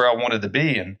 Is this where I wanted to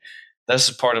be? And this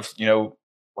is part of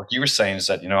what you were saying is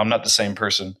that I'm not the same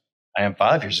person I am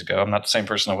 5 years ago. I'm not the same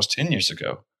person I was 10 years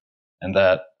ago, and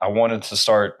that I wanted to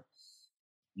start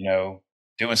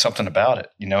doing something about it.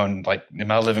 And like,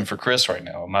 am I living for Chris right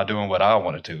now? Am I doing what I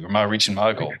want to do? Am I reaching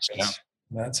my goals?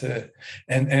 That's it.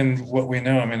 And what we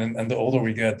know, I mean, and the older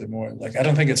we get, the more, like, I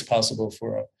don't think it's possible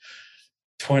for a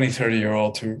 20,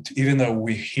 30-year-old to, even though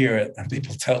we hear it and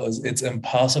people tell us, it's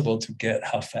impossible to get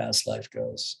how fast life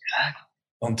goes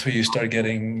until you start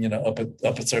getting, up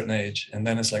a certain age. And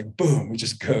then it's like, boom, it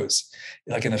just goes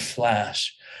like in a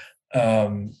flash.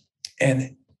 And,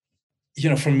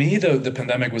 for me, the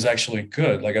pandemic was actually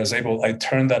good. Like I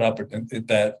turned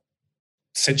that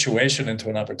situation into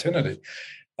an opportunity.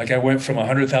 Like I went from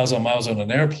 100,000 miles on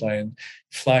an airplane,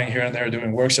 flying here and there,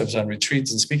 doing workshops on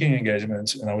retreats and speaking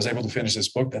engagements. And I was able to finish this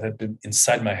book that had been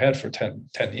inside my head for 10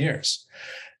 years.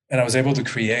 And I was able to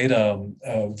create a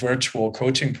virtual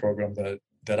coaching program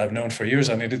that I've known for years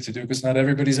I needed to do, because not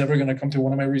everybody's ever going to come to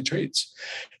one of my retreats.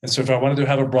 And so if I wanted to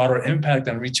have a broader impact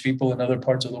and reach people in other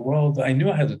parts of the world, I knew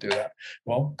I had to do that.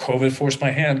 Well, COVID forced my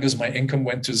hand because my income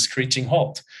went to a screeching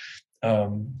halt,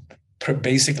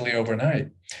 basically overnight.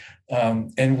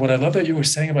 And what I love that you were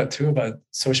saying about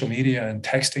social media and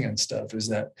texting and stuff is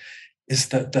that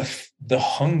the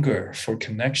hunger for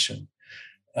connection.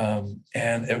 And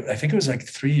I think it was like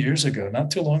 3 years ago, not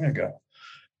too long ago,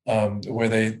 where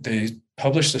they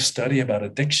published a study about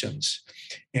addictions,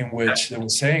 in which they were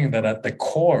saying that at the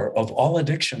core of all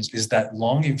addictions is that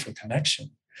longing for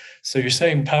connection. So you're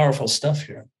saying powerful stuff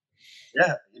here.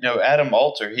 Yeah. Adam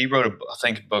Alter, he wrote a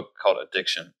book called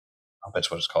Addiction. I hope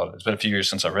that's what it's called. It's been a few years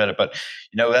since I read it, but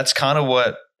that's kind of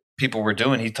what people were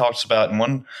doing. He talks about in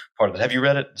one part of it. Have you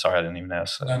read it? Sorry, I didn't even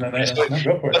ask. No,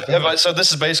 go for it. So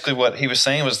this is basically what he was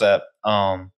saying was that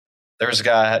there was a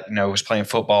guy who was playing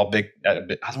football. I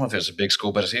don't know if it was a big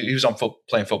school, but he was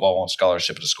playing football on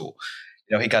scholarship at a school.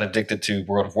 He got addicted to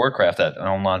World of Warcraft, an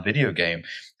online video game,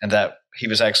 and that he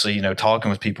was actually talking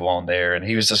with people on there, and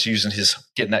he was just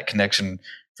getting that connection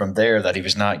from there that he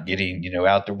was not getting,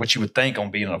 out there, which you would think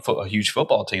on being on a huge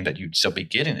football team that you'd still be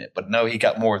getting it. But no, he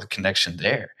got more of the connection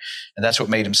there. And that's what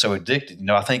made him so addicted.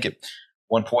 I think at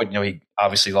one point, he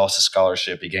obviously lost his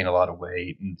scholarship. He gained a lot of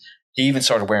weight. And he even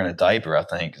started wearing a diaper, I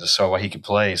think, so he could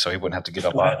play, so he wouldn't have to get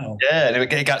up. Wow. Yeah, and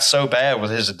it got so bad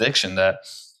with his addiction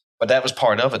but that was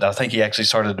part of it. I think he actually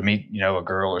started to meet, a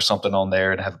girl or something on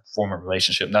there and form a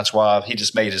relationship. And that's why he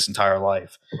just made his entire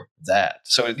life that.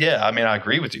 So, yeah, I mean, I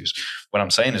agree with you. What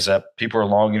I'm saying is that people are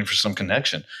longing for some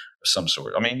connection of some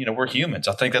sort. I mean, we're humans.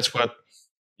 I think that's what,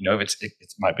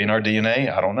 it might be in our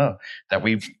DNA. I don't know that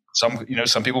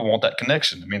some people want that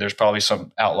connection. I mean, there's probably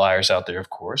some outliers out there,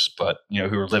 of course, but,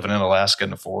 who are living in Alaska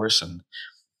in the forest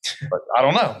but I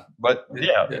don't know. But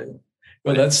yeah.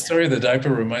 Well, that story, the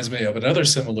diaper, reminds me of another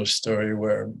similar story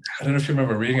where, I don't know if you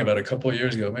remember reading about it a couple of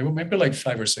years ago, maybe like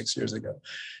 5 or 6 years ago.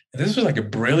 And this was like a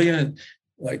brilliant,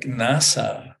 like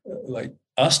NASA, like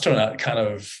astronaut kind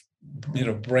of,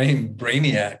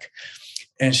 brainiac.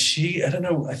 And she, I don't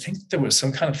know, I think there was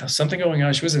some kind of something going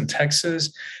on. She was in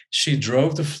Texas. She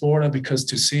drove to Florida because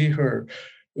to see her,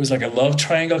 it was like a love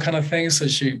triangle kind of thing. So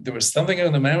there was something,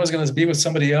 and the man was going to be with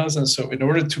somebody else. And so in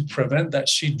order to prevent that,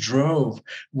 she drove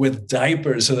with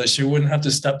diapers so that she wouldn't have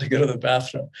to stop to go to the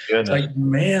bathroom. It's like,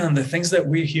 man, the things that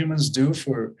we humans do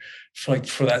for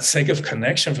that sake of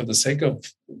connection, for the sake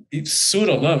of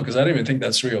pseudo love, because I don't even think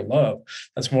that's real love.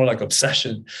 That's more like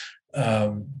obsession.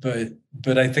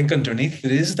 But I think underneath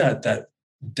it is that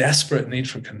desperate need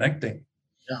for connecting.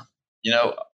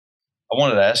 Yeah. I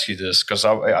wanted to ask you this because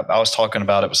I was talking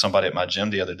about it with somebody at my gym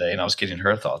the other day, and I was getting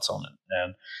her thoughts on it.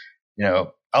 And,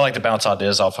 I like to bounce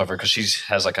ideas off of her because she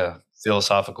has like a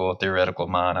philosophical, theoretical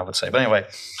mind, I would say. But anyway,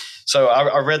 so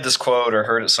I read this quote or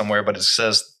heard it somewhere, but it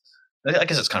says, I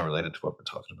guess it's kind of related to what we're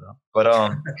talking about. But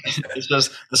it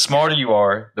says, the smarter you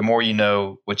are, the more you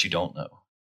know what you don't know.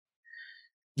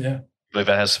 Yeah. I believe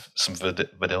that has some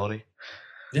validity.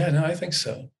 Yeah, no, I think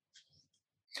so.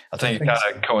 I think it kind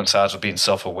of coincides with being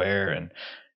self-aware and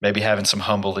maybe having some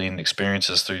humbling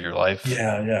experiences through your life.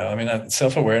 Yeah. I mean,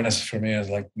 self-awareness for me is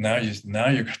like, now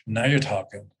you're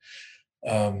talking,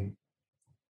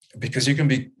 because you can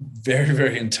be very,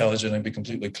 very intelligent and be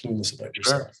completely clueless about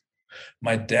yourself. Sure.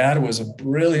 My dad was a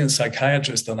brilliant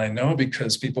psychiatrist, and I know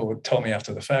because people would tell me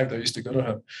after the fact. I used to go to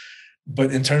him,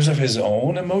 but in terms of his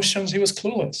own emotions, he was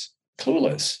clueless.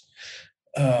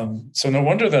 So no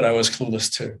wonder that I was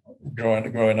clueless too,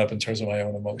 growing up in terms of my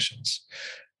own emotions.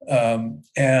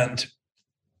 And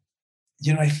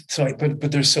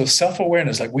but there's so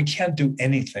self-awareness, like we can't do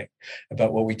anything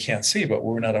about what we can't see, but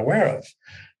we're not aware of.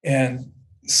 And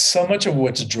so much of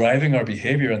what's driving our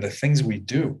behavior and the things we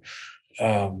do,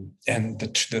 and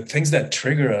the things that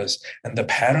trigger us and the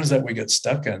patterns that we get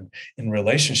stuck in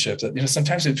relationships, that,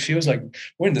 sometimes it feels like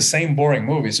we're in the same boring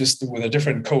movies, just with a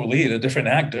different co-lead, a different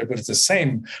actor, but it's the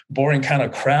same boring kind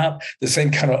of crap, the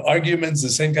same kind of arguments, the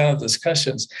same kind of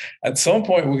discussions. At some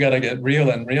point, we got to get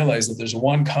real and realize that there's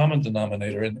one common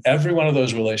denominator in every one of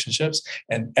those relationships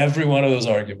and every one of those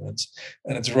arguments,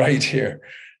 and it's right here.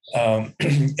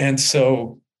 And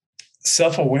so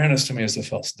self-awareness to me is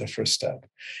the first step,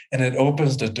 and it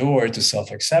opens the door to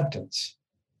self-acceptance.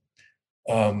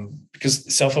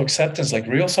 Because self-acceptance, like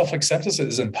real self-acceptance,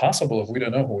 is impossible if we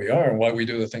don't know who we are and why we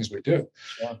do the things we do.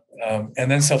 Yeah. And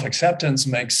then self-acceptance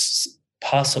makes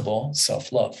possible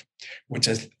self-love, which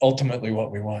is ultimately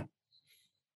what we want.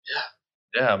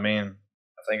 Yeah. I mean,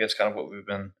 I think it's kind of what we've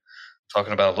been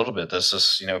talking about a little bit. This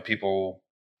is, people,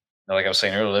 like I was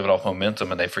saying earlier, living off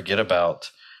momentum, and they forget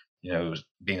about,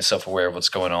 being self-aware of what's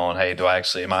going on. Hey,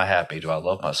 am I happy? Do I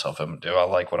love myself? Do I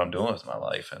like what I'm doing with my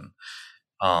life? And,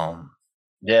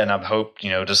 and I hope,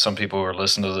 just some people who are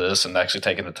listening to this and actually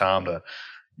taking the time to,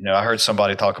 I heard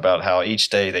somebody talk about how each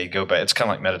day they go back. It's kind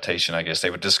of like meditation, I guess.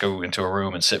 They would just go into a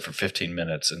room and sit for 15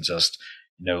 minutes and just,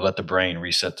 let the brain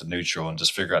reset to neutral and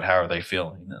just figure out how are they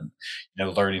feeling,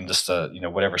 and, learning just to,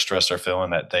 whatever stress they're feeling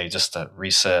that day, just to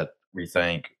reset,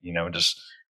 rethink, just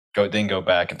go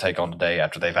back and take on the day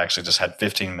after they've actually just had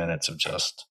 15 minutes of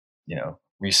just,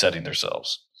 resetting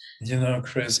themselves.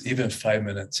 Chris, even 5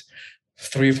 minutes,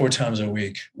 3 or 4 times a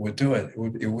week would do it.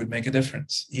 It would make a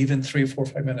difference. Even 3, 4,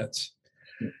 5 minutes.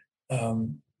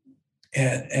 And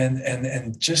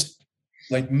just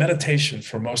like meditation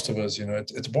for most of us,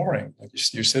 it's boring. Like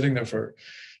you're sitting there for,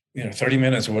 30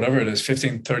 minutes or whatever it is,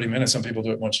 15, 30 minutes. Some people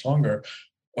do it much longer.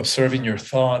 Observing your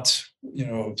thoughts,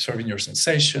 observing your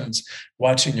sensations,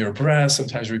 watching your breath,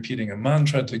 sometimes repeating a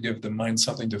mantra to give the mind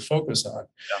something to focus on.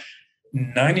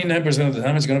 Yeah. 99% of the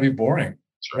time, it's going to be boring,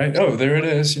 right? Oh, there it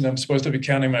is. I'm supposed to be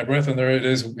counting my breath, and there it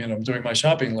is. I'm doing my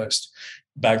shopping list.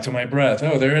 Back to my breath.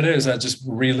 Oh, there it is. I'm just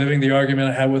reliving the argument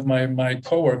I had with my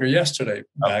coworker yesterday.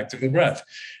 Back to the breath.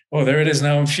 Oh, there it is.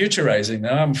 Now I'm futurizing.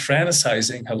 Now I'm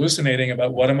fantasizing, hallucinating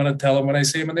about what I'm going to tell him when I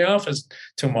see him in the office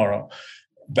tomorrow.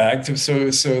 Back to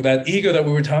so that ego that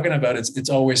we were talking about, it's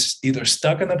always either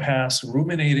stuck in the past,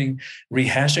 ruminating,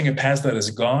 rehashing a past that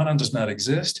is gone and does not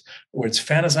exist, or it's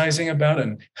fantasizing about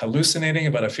and hallucinating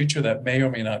about a future that may or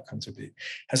may not come to be.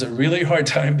 Has a really hard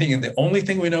time being in the only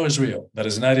thing we know is real, that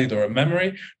is not either a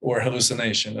memory or a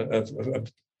hallucination, a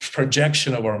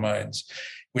projection of our minds,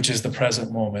 which is the present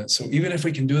moment. So even if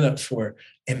we can do that for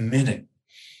a minute,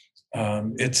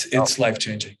 it's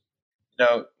life-changing.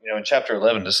 In chapter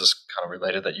 11, this is kind of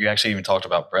related, that you actually even talked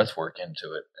about breath work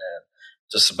into it, and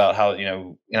just about how,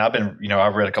 I've been,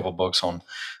 I've read a couple of books on,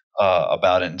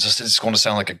 about it, and just, it's going to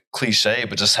sound like a cliche,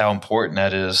 but just how important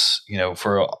that is,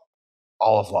 for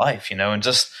all of life, and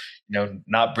just,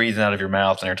 not breathing out of your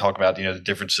mouth. And you're talking about, the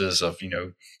differences of,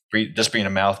 just being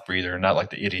a mouth breather, not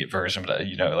like the idiot version, but,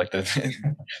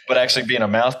 but actually being a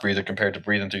mouth breather compared to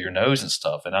breathing through your nose and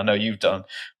stuff. And I know you've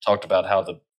talked about how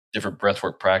the different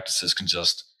breathwork practices can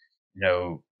just,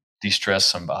 de-stress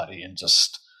somebody and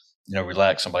just,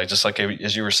 relax somebody. Just like,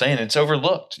 as you were saying, it's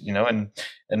overlooked,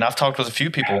 and I've talked with a few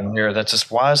people in here that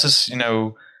just, why is this,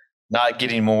 not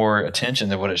getting more attention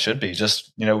than what it should be?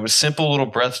 Just, with simple little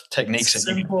breath techniques.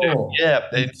 Simple.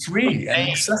 It's free and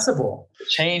accessible. It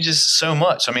changes so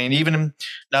much. I mean, even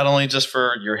not only just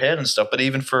for your head and stuff, but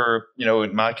even for,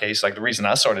 in my case, like the reason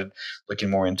I started looking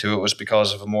more into it was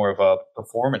because of more of a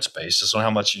performance basis on how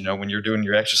much, when you're doing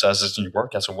your exercises and your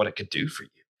workouts and what it could do for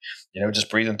you, just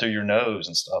breathing through your nose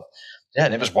and stuff. Yeah.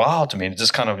 And it was wild to me. It's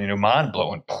just kind of, mind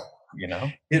blowing,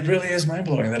 It really is mind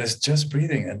blowing that it's just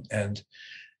breathing. And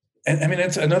I mean,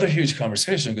 it's another huge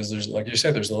conversation because there's, like you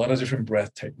said, there's a lot of different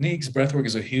breath techniques. Breathwork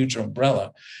is a huge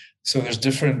umbrella. So there's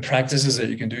different practices that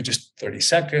you can do, just 30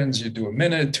 seconds, you do a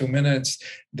minute, 2 minutes,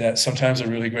 that sometimes are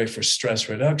really great for stress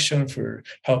reduction, for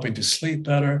helping to sleep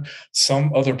better.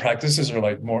 Some other practices are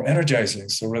like more energizing.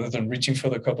 So rather than reaching for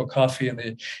the cup of coffee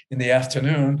in the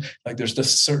afternoon, like there's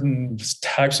just certain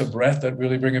types of breath that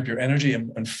really bring up your energy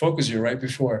and focus you right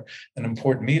before an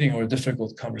important meeting or a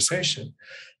difficult conversation.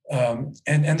 And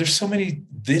there's so many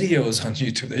videos on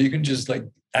YouTube that you can just like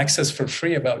access for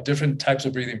free about different types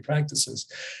of breathing practices.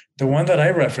 The one that I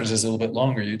reference is a little bit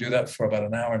longer. You do that for about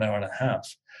an hour and a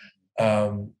half.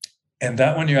 And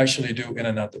that one you actually do in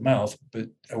and out the mouth, but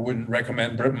I wouldn't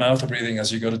recommend mouth breathing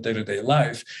as you go to day-to-day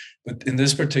life. But in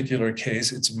this particular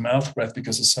case, it's mouth breath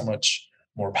because it's so much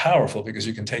more powerful because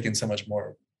you can take in so much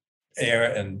more air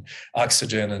and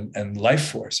oxygen and life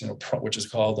force, which is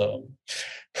called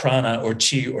prana or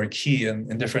chi or ki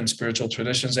in different spiritual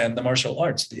traditions and the martial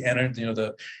arts, the energy,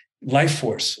 the life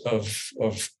force of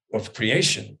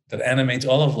creation that animates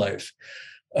all of life.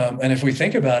 And if we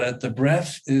think about it, the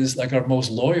breath is like our most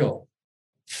loyal,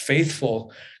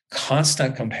 faithful,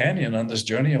 constant companion on this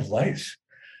journey of life.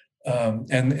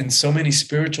 And in so many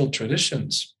spiritual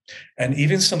traditions, and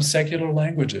even some secular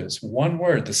languages, one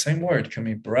word, the same word, can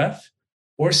mean breath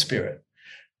or spirit.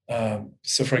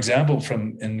 So, for example,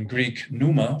 in Greek,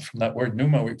 pneuma, from that word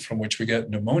pneuma, from which we get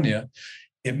pneumonia,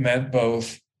 it meant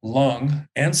both lung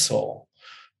and soul.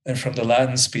 And from the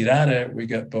Latin spirare, we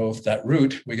get both that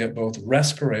root, we get both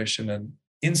respiration and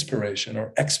inspiration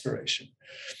or expiration.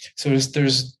 So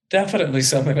there's definitely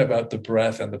something about the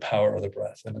breath and the power of the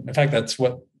breath. And in fact, that's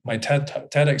what my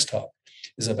TEDx talk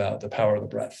is about, the power of the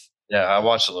breath. Yeah, I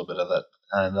watched a little bit of that.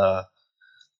 And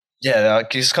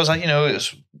because it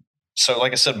was, so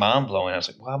like I said, mind blowing. I was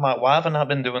like, why have I not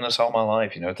been doing this all my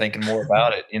life? Thinking more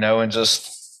about it, and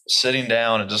just sitting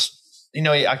down and just,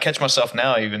 I catch myself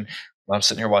now, even when I'm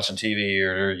sitting here watching TV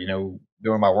or,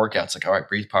 doing my workouts, like, all right,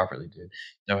 breathe properly, dude.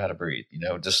 Know how to breathe,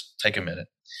 just take a minute.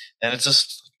 And it's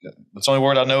just, it's the only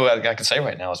word I know I can say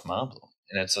right now is mind blowing.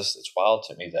 And it's wild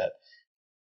to me that,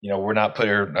 we're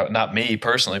not me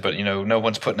personally, but, no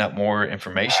one's putting out more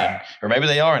information, or maybe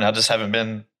they are, and I just haven't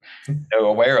been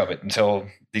aware of it until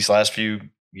these last few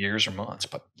years or months.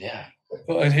 But yeah.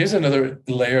 Well, and here's another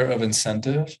layer of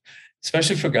incentive,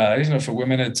 especially for guys. For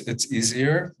women, it's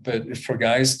easier, but for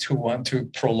guys to want to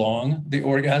prolong the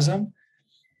orgasm,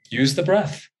 use the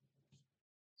breath.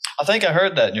 I think I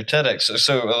heard that in your TEDx.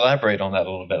 So elaborate on that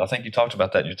a little bit. I think you talked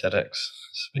about that in your TEDx.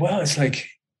 Well, it's like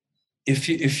if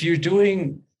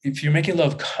you're making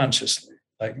love consciously,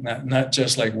 like not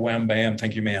just like wham bam,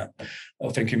 thank you ma'am, oh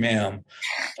thank you ma'am.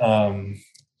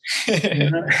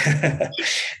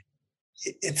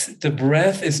 It's the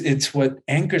breath it's what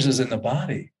anchors us in the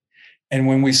body. And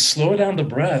when we slow down the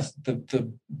breath,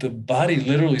 the body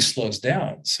literally slows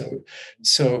down. So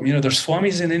there's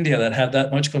swamis in India that have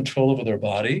that much control over their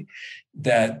body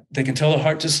that they can tell the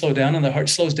heart to slow down, and the heart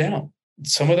slows down.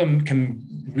 Some of them can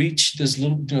reach these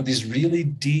really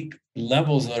deep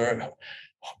levels that are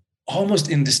almost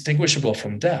indistinguishable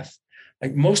from death.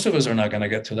 Like most of us are not going to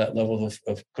get to that level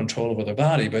of control over the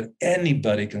body, but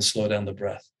anybody can slow down the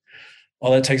breath.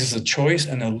 All it takes is a choice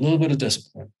and a little bit of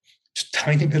discipline. Just a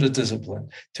tiny bit of discipline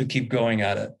to keep going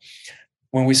at it.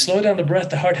 When we slow down the breath,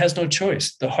 the heart has no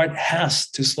choice. The heart has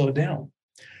to slow down.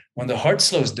 When the heart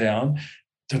slows down,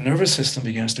 the nervous system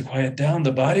begins to quiet down.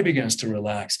 The body begins to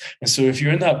relax. And so if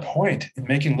you're in that point in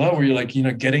making love where you're like,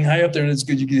 getting high up there and it's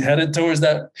good, you get headed towards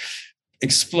that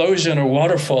explosion or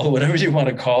waterfall, whatever you want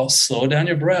to call, slow down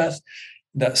your breath.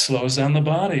 That slows down the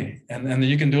body. And then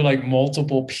you can do like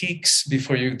multiple peaks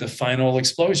before the final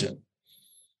explosion.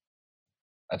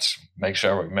 Let's make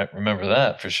sure I remember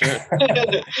that for sure.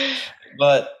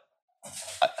 But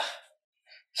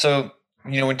so,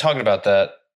 when talking about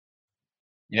that,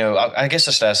 I guess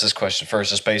I should ask this question first,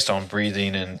 just based on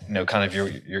breathing and, kind of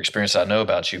your experience I know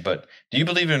about you. But do you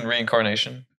believe in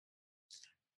reincarnation?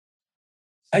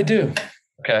 I do.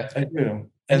 Okay. I do.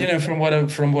 And, from what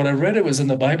I read, it was in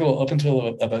the Bible up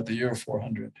until about the year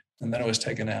 400, and then it was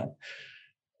taken out.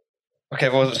 Okay,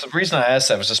 well, the reason I asked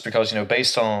that was just because,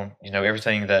 based on,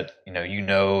 everything that,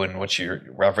 and what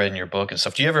I've read in your book and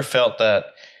stuff, do you ever felt that,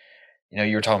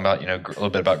 you were talking about, a little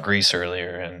bit about Greece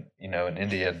earlier and, in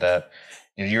India, that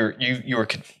you were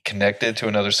connected to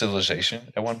another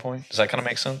civilization at one point? Does that kind of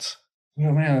make sense?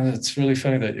 Oh, man, it's really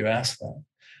funny that you asked that,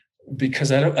 because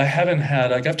I haven't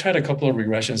had, I've tried a couple of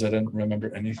regressions. I didn't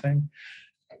remember anything,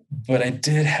 but I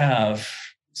did have.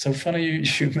 So funny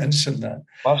you mentioned that.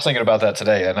 Well, I was thinking about that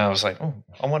today, and I was like, oh,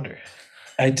 I wonder.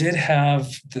 I did have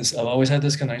this. I've always had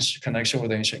this connection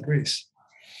with ancient Greece,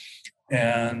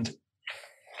 and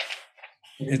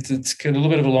it's a little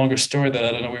bit of a longer story that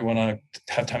I don't know we want to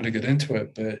have time to get into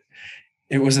it, but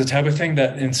it was the type of thing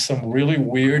that in some really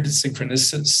weird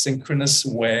synchronous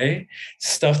way,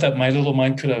 stuff that my little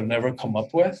mind could have never come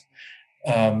up with,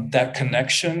 that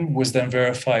connection was then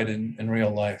verified in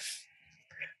real life.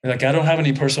 Like, I don't have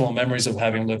any personal memories of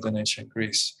having lived in ancient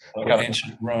Greece or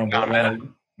ancient Rome. But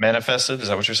manifested? Is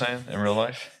that what you're saying in real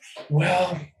life?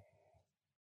 Well,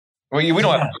 we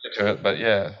don't have to get into it, but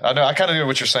yeah, I know. I kind of know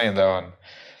what you're saying though, and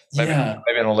maybe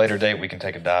on a later date we can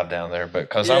take a dive down there. But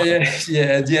because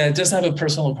it does have a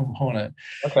personal component.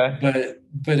 Okay,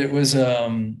 but it was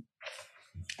the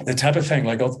type of thing.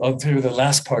 Like I'll tell you the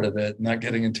last part of it, not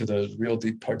getting into the real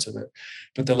deep parts of it,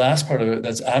 but the last part of it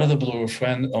that's out of the blue. A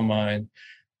friend of mine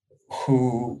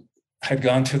who had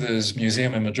gone to this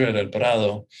museum in Madrid, El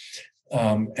Prado.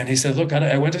 And he said, look,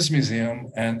 I went to this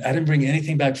museum and I didn't bring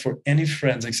anything back for any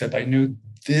friends except I knew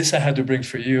this I had to bring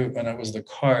for you. And it was the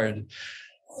card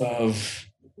of,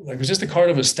 like, it was just a card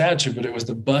of a statue, but it was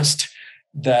the bust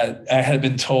that I had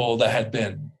been told I had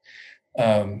been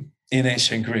in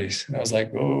ancient Greece. And I was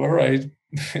like, oh, all right.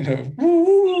 A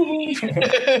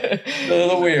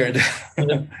little weird.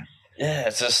 Yeah,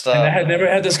 it's just. And I had never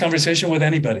had this conversation with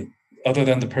anybody other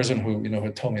than the person who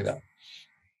had told me that.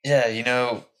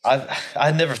 Yeah,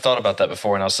 I'd never thought about that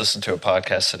before, and I was listening to a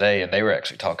podcast today, and they were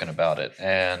actually talking about it.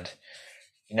 And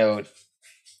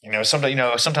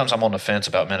sometimes I'm on the fence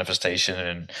about manifestation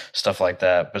and stuff like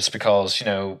that, but it's because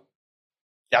I've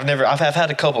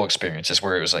had a couple experiences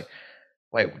where it was like,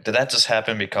 wait, did that just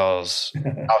happen because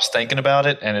I was thinking about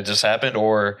it and it just happened,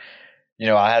 or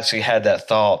I actually had that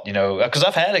thought, because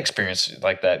I've had experiences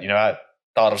like that. I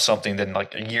thought of something, then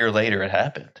like a year later it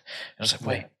happened. And I was like,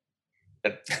 wait,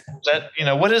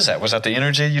 what is that? Was that the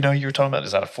energy, you were talking about?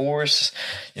 Is that a force?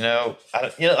 I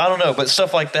don't know, but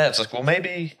stuff like that. It's like, well,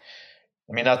 maybe,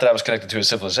 not that I was connected to a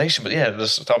civilization, but yeah,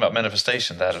 just talking about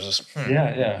manifestation, that was just,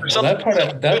 yeah. Well, that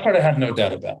part I have no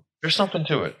doubt about. There's something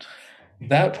to it.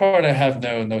 That part I have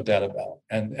no doubt about.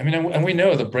 And and we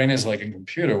know the brain is like a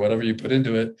computer. Whatever you put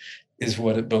into it is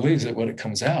what it believes, what it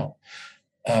comes out.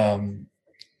 And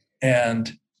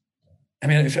again,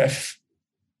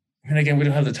 we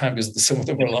don't have the time because some of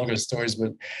them are longer stories,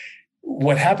 but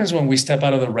what happens when we step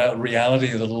out of the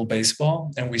reality of the little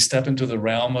baseball and we step into the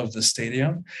realm of the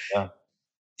stadium,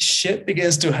 shit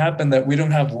begins to happen that we don't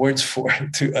have words for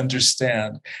to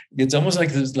understand. It's almost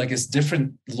like it's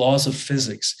different laws of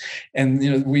physics.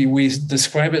 And we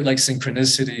describe it like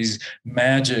synchronicities,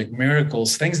 magic,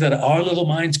 miracles, things that our little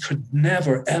minds could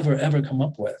never, ever, ever come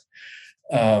up with.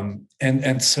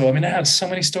 And so, I have so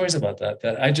many stories about that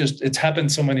it's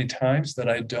happened so many times that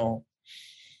I don't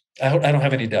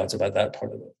have any doubts about that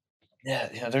part of it.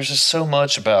 Yeah. There's just so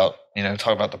much about,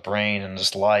 talking about the brain and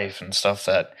just life and stuff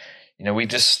that, we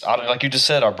just, like you just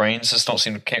said, our brains just don't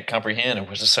seem to can't comprehend. And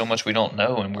there's just so much we don't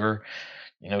know. And we're,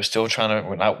 still trying to,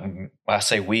 when I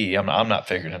say we, I'm not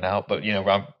figuring it out, but,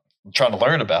 I'm trying to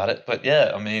learn about it. But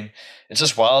yeah, it's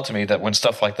just wild to me that when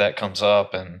stuff like that comes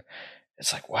up and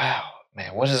it's like, wow,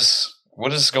 man, what is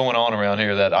going on around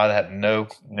here that I had no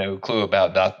clue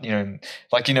about? Talking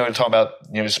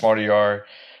about, the smarter you are,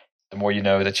 the more you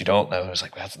know that you don't know. It's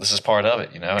like, this is part of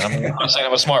it, And I'm not saying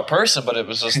I'm a smart person, but it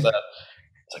was just that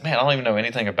it's like, man, I don't even know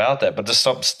anything about that. But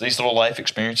these little life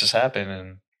experiences happen,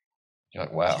 and you're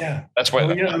like, wow, that's why.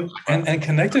 And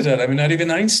connected to that, not even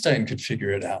Einstein could figure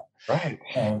it out. Right.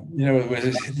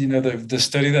 The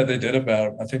study that they did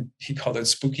about, I think he called it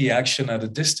spooky action at a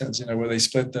distance, where they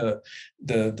split the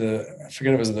I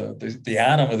forget, it was the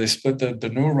atom, or they split the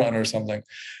neuron or something,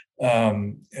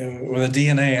 or the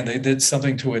DNA, and they did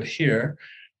something to it here.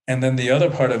 And then the other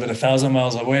part of it, 1,000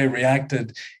 miles away,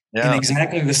 reacted in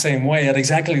exactly the same way at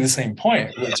exactly the same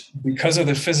point, which because of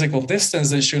the physical distance,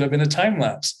 there should have been a time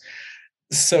lapse.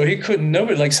 So he couldn't know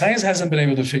it. Like, science hasn't been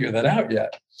able to figure that out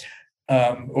yet.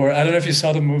 Or I don't know if you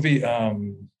saw the movie I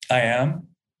Am.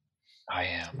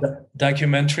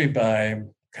 Documentary by,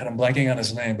 God, I'm blanking on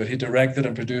his name, but he directed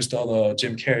and produced all the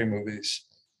Jim Carrey movies.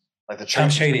 Like the Tom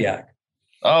Shadyac.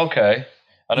 Oh, okay.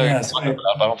 I know you're talking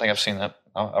about, but I don't think I've seen that.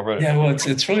 I wrote it. Yeah, well,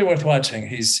 it's really worth watching.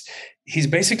 He's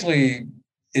basically,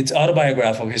 it's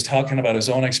autobiographical. He's talking about his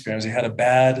own experience. He had a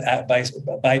bad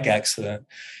bike accident,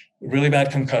 really bad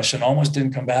concussion, almost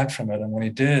didn't come back from it. And when he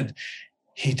did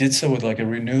so with like a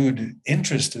renewed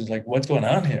interest in like, what's going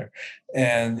on here?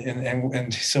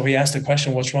 And so he asked the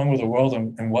question, what's wrong with the world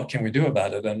and what can we do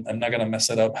about it? And I'm not going to mess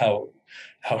it up how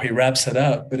he wraps it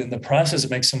up, but in the process,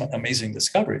 it makes some amazing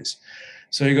discoveries.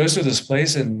 So he goes to this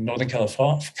place in Northern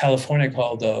California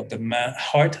called the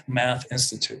Heart Math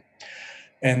Institute.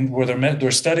 And where they're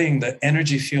studying the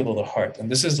energy field of the heart. And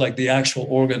this is like the actual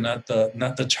organ, not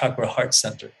the chakra heart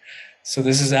center. So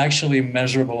this is actually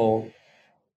measurable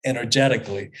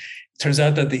energetically. It turns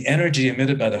out that the energy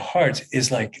emitted by the heart is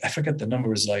like, I forget the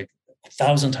number, is like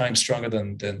 1,000 times stronger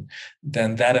than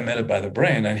that emitted by the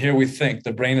brain. And here we think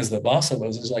the brain is the boss of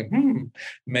us. It's like,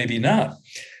 maybe not.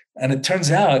 And it turns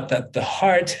out that the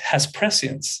heart has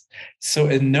prescience. So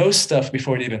it knows stuff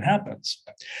before it even happens.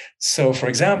 So, for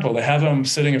example, they have him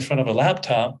sitting in front of a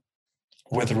laptop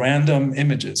with random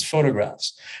images,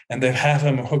 photographs, and they have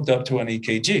him hooked up to an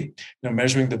EKG,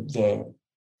 measuring the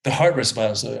heart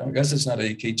response. I guess it's not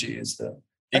an EKG,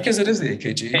 I guess it is the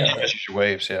EKG. Yeah, measures your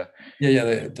waves. Yeah. Yeah.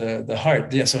 The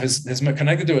heart. Yeah. So his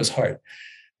connected to his heart.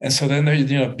 And so then there's,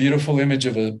 beautiful image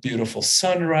of a beautiful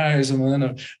sunrise, and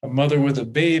then a mother with a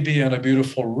baby and a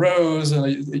beautiful rose and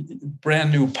a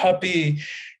brand new puppy,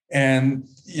 and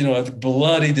a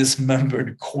bloody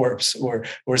dismembered corpse or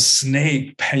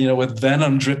snake, with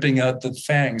venom dripping out the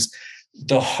fangs.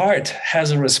 The heart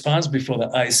has a response before the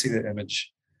eye see the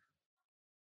image.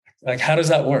 Like, how does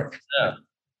that work? Yeah.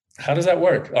 How does that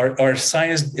work? Our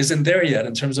science isn't there yet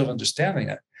in terms of understanding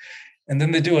it. And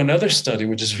then they do another study,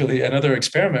 which is really another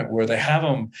experiment, where they have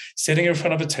them sitting in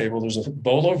front of a table. There's a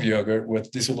bowl of yogurt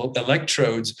with these little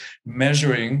electrodes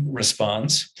measuring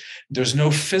response. There's no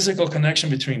physical connection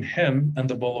between him and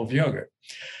the bowl of yogurt.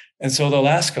 And so they'll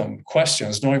ask him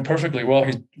questions, knowing perfectly well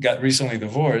he got recently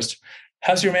divorced.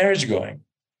 How's your marriage going?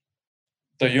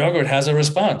 The yogurt has a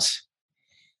response.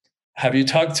 Have you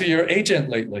talked to your agent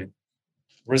lately?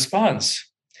 Response.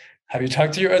 Have you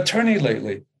talked to your attorney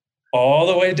lately? All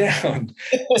the way down.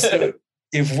 So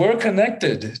if we're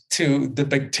connected to the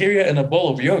bacteria in a bowl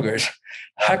of yogurt,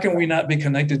 how can we not be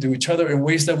connected to each other in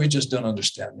ways that we just don't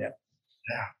understand yet?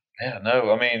 Yeah,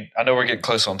 no, I mean, I know we're getting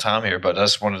close on time here, but I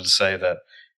just wanted to say that,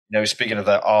 speaking of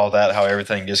that, all that, how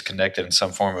everything is connected in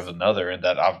some form or another, and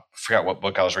that I forgot what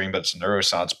book I was reading, but it's a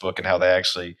neuroscience book, and how they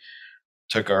actually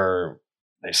took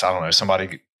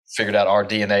somebody figured out our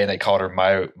DNA and they called her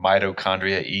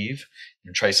mitochondria Eve,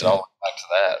 and trace it all back to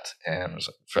that. And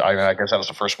I guess that was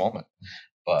the first woman.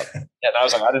 But yeah, I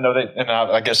was like, I didn't know that. And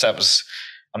I guess that was,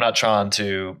 I'm not trying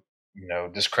to,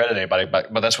 discredit anybody,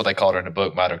 but that's what they called her in the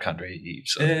book, mitochondria Eve.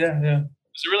 So yeah.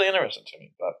 It's really interesting to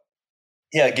me. But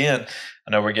yeah, again,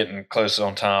 I know we're getting close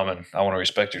on time and I want to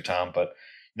respect your time, but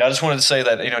I just wanted to say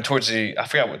that, towards I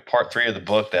forgot what part 3 of the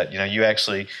book that, you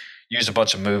actually used a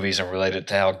bunch of movies and related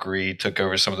to how greed took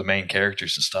over some of the main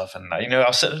characters and stuff. And, I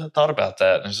was sitting and thought about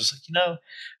that. And it's just like,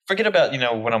 forget about,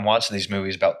 when I'm watching these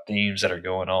movies about themes that are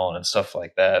going on and stuff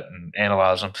like that and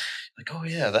analyze them. Like, oh,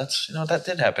 yeah, that's, that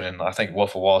did happen in, I think,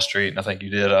 Wolf of Wall Street. And I think you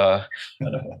did Wall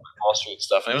Street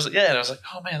stuff. And it was, and I was like,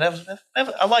 oh, man, I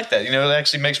like that. It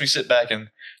actually makes me sit back and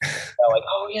like,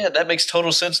 oh, yeah, that makes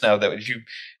total sense now. That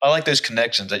I like those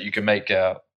connections that you can make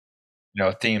a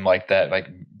theme like that, like,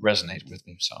 resonates with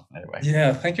me. So anyway.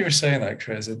 Yeah, thank you for saying that,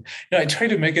 Chris. And, I try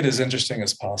to make it as interesting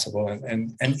as possible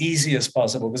and easy as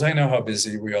possible, because I know how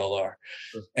busy we all are.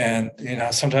 Sure. And,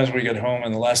 sometimes we get home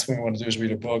and the last thing we want to do is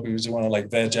read a book. We just want to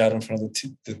veg out in front of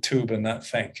the tube and not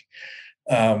think.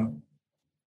 But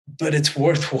it's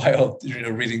worthwhile,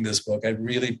 reading this book. I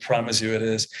really promise you it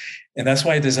is. And that's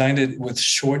why I designed it with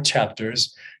short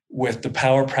chapters with the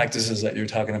power practices that you're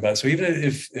talking about. So even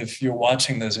if you're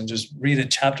watching this and just read a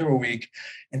chapter a week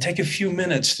and take a few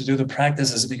minutes to do the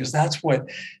practices, because that's what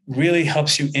really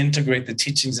helps you integrate the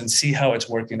teachings and see how it's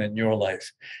working in your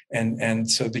life.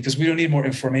 And so, because we don't need more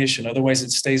information, otherwise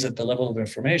it stays at the level of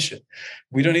information.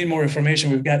 We don't need more information.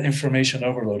 We've got information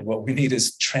overload. What we need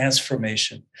is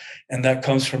transformation. And that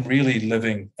comes from really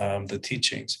living the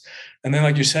teachings. And then,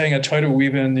 like you're saying, I try to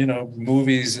weave in,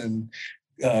 movies and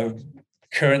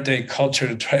current day culture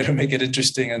to try to make it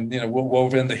interesting, and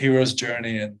woven the hero's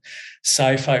journey and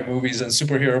sci-fi movies and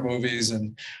superhero movies,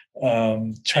 and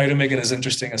try to make it as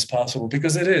interesting as possible,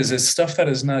 because it's stuff that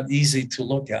is not easy to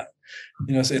look at.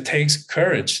 So it takes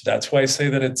courage. That's why I say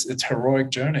that it's heroic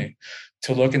journey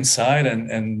to look inside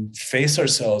and face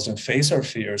ourselves and face our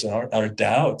fears and our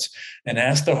doubts and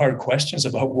ask the hard questions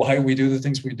about why we do the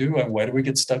things we do and why do we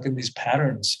get stuck in these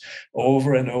patterns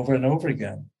over and over and over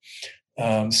again.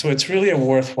 So it's really a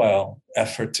worthwhile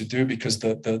effort to do, because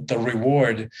the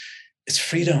reward is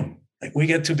freedom. Like, we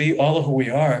get to be all of who we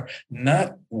are,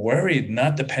 not worried,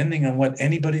 not depending on what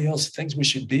anybody else thinks we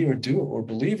should be or do or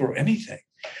believe or anything.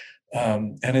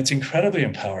 And it's incredibly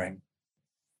empowering.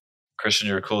 Christian,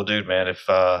 you're a cool dude, man. If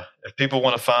people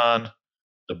want to find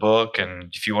the book,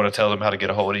 and if you want to tell them how to get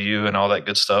a hold of you and all that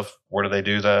good stuff, where do they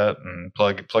do that? And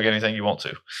plug anything you want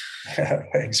to.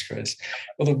 Thanks, Chris.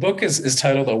 Well, the book is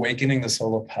titled "Awakening the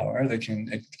Soul of Power." They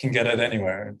can get it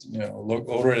anywhere.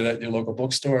 Order it at your local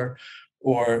bookstore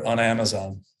or on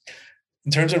Amazon.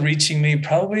 In terms of reaching me,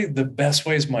 probably the best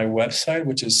way is my website,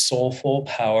 which is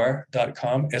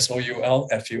soulfulpower.com,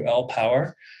 SOULFUL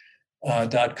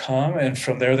power.com. And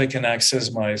from there, they can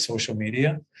access my social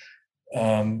media.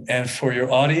 And for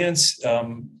your audience,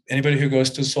 anybody who goes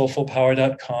to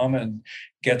soulfulpower.com and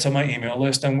gets on my email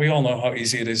list, and we all know how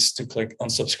easy it is to click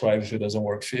unsubscribe if it doesn't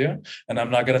work for you. And I'm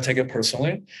not going to take it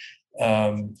personally.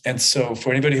 And so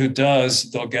for anybody who does,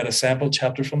 they'll get a sample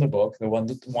chapter from the book, the one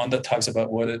that talks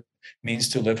about what it means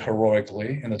to live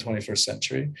heroically in the 21st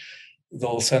century.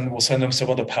 We'll send them some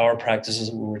of the power practices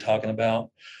that we were talking about.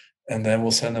 And then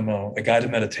we'll send them a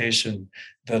guided meditation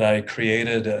that I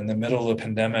created in the middle of the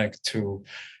pandemic to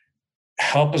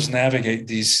help us navigate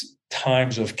these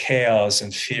times of chaos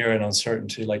and fear and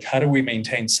uncertainty. Like, how do we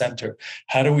maintain center?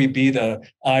 How do we be the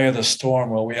eye of the storm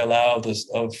while we allow this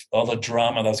of all the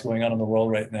drama that's going on in the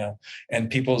world right now and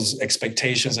people's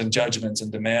expectations and judgments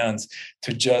and demands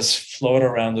to just float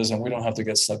around us, and we don't have to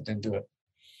get sucked into it.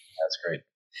 That's great.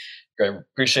 Great.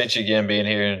 Appreciate you again being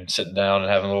here and sitting down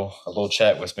and having a little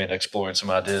chat with me and exploring some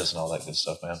ideas and all that good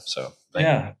stuff, man. So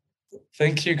yeah.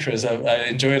 Thank you, Chris. I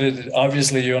enjoyed it.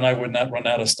 Obviously, you and I would not run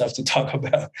out of stuff to talk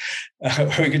about.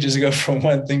 We could just go from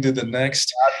one thing to the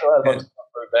next. And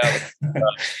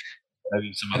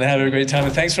have a great time.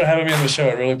 And thanks for having me on the show.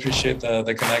 I really appreciate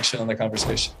the connection and the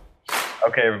conversation.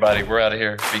 Okay, everybody, we're out of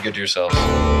here. Be good to yourselves.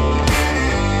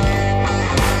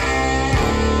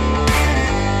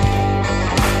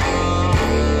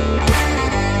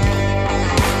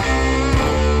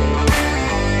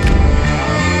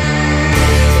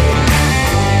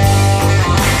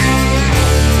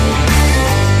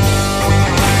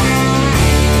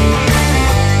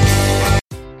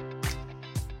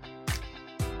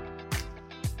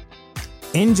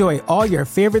 Enjoy all your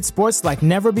favorite sports like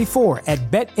never before at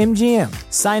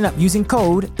BetMGM. Sign up using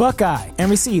code Buckeye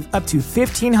and receive up to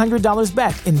 $1,500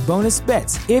 back in bonus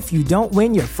bets if you don't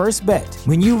win your first bet.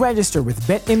 When you register with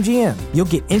BetMGM, you'll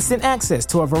get instant access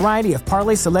to a variety of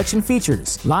parlay selection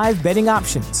features, live betting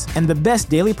options, and the best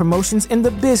daily promotions in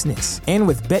the business. And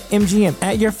with BetMGM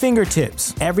at your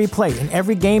fingertips, every play and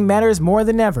every game matters more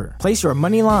than ever. Place your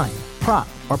money line, prop,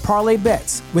 or parlay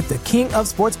bets with the king of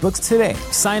sportsbooks today.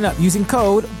 Sign up using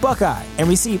code Buckeye and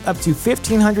receive up to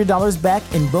 $1,500 back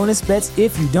in bonus bets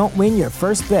if you don't win your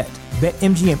first bet.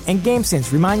 BetMGM and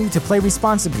GameSense remind you to play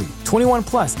responsibly. 21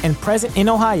 plus and present in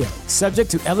Ohio, subject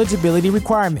to eligibility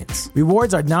requirements.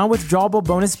 Rewards are non-withdrawable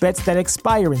bonus bets that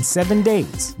expire in 7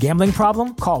 days. Gambling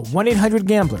problem? Call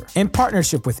 1-800-GAMBLER in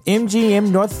partnership with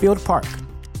MGM Northfield Park.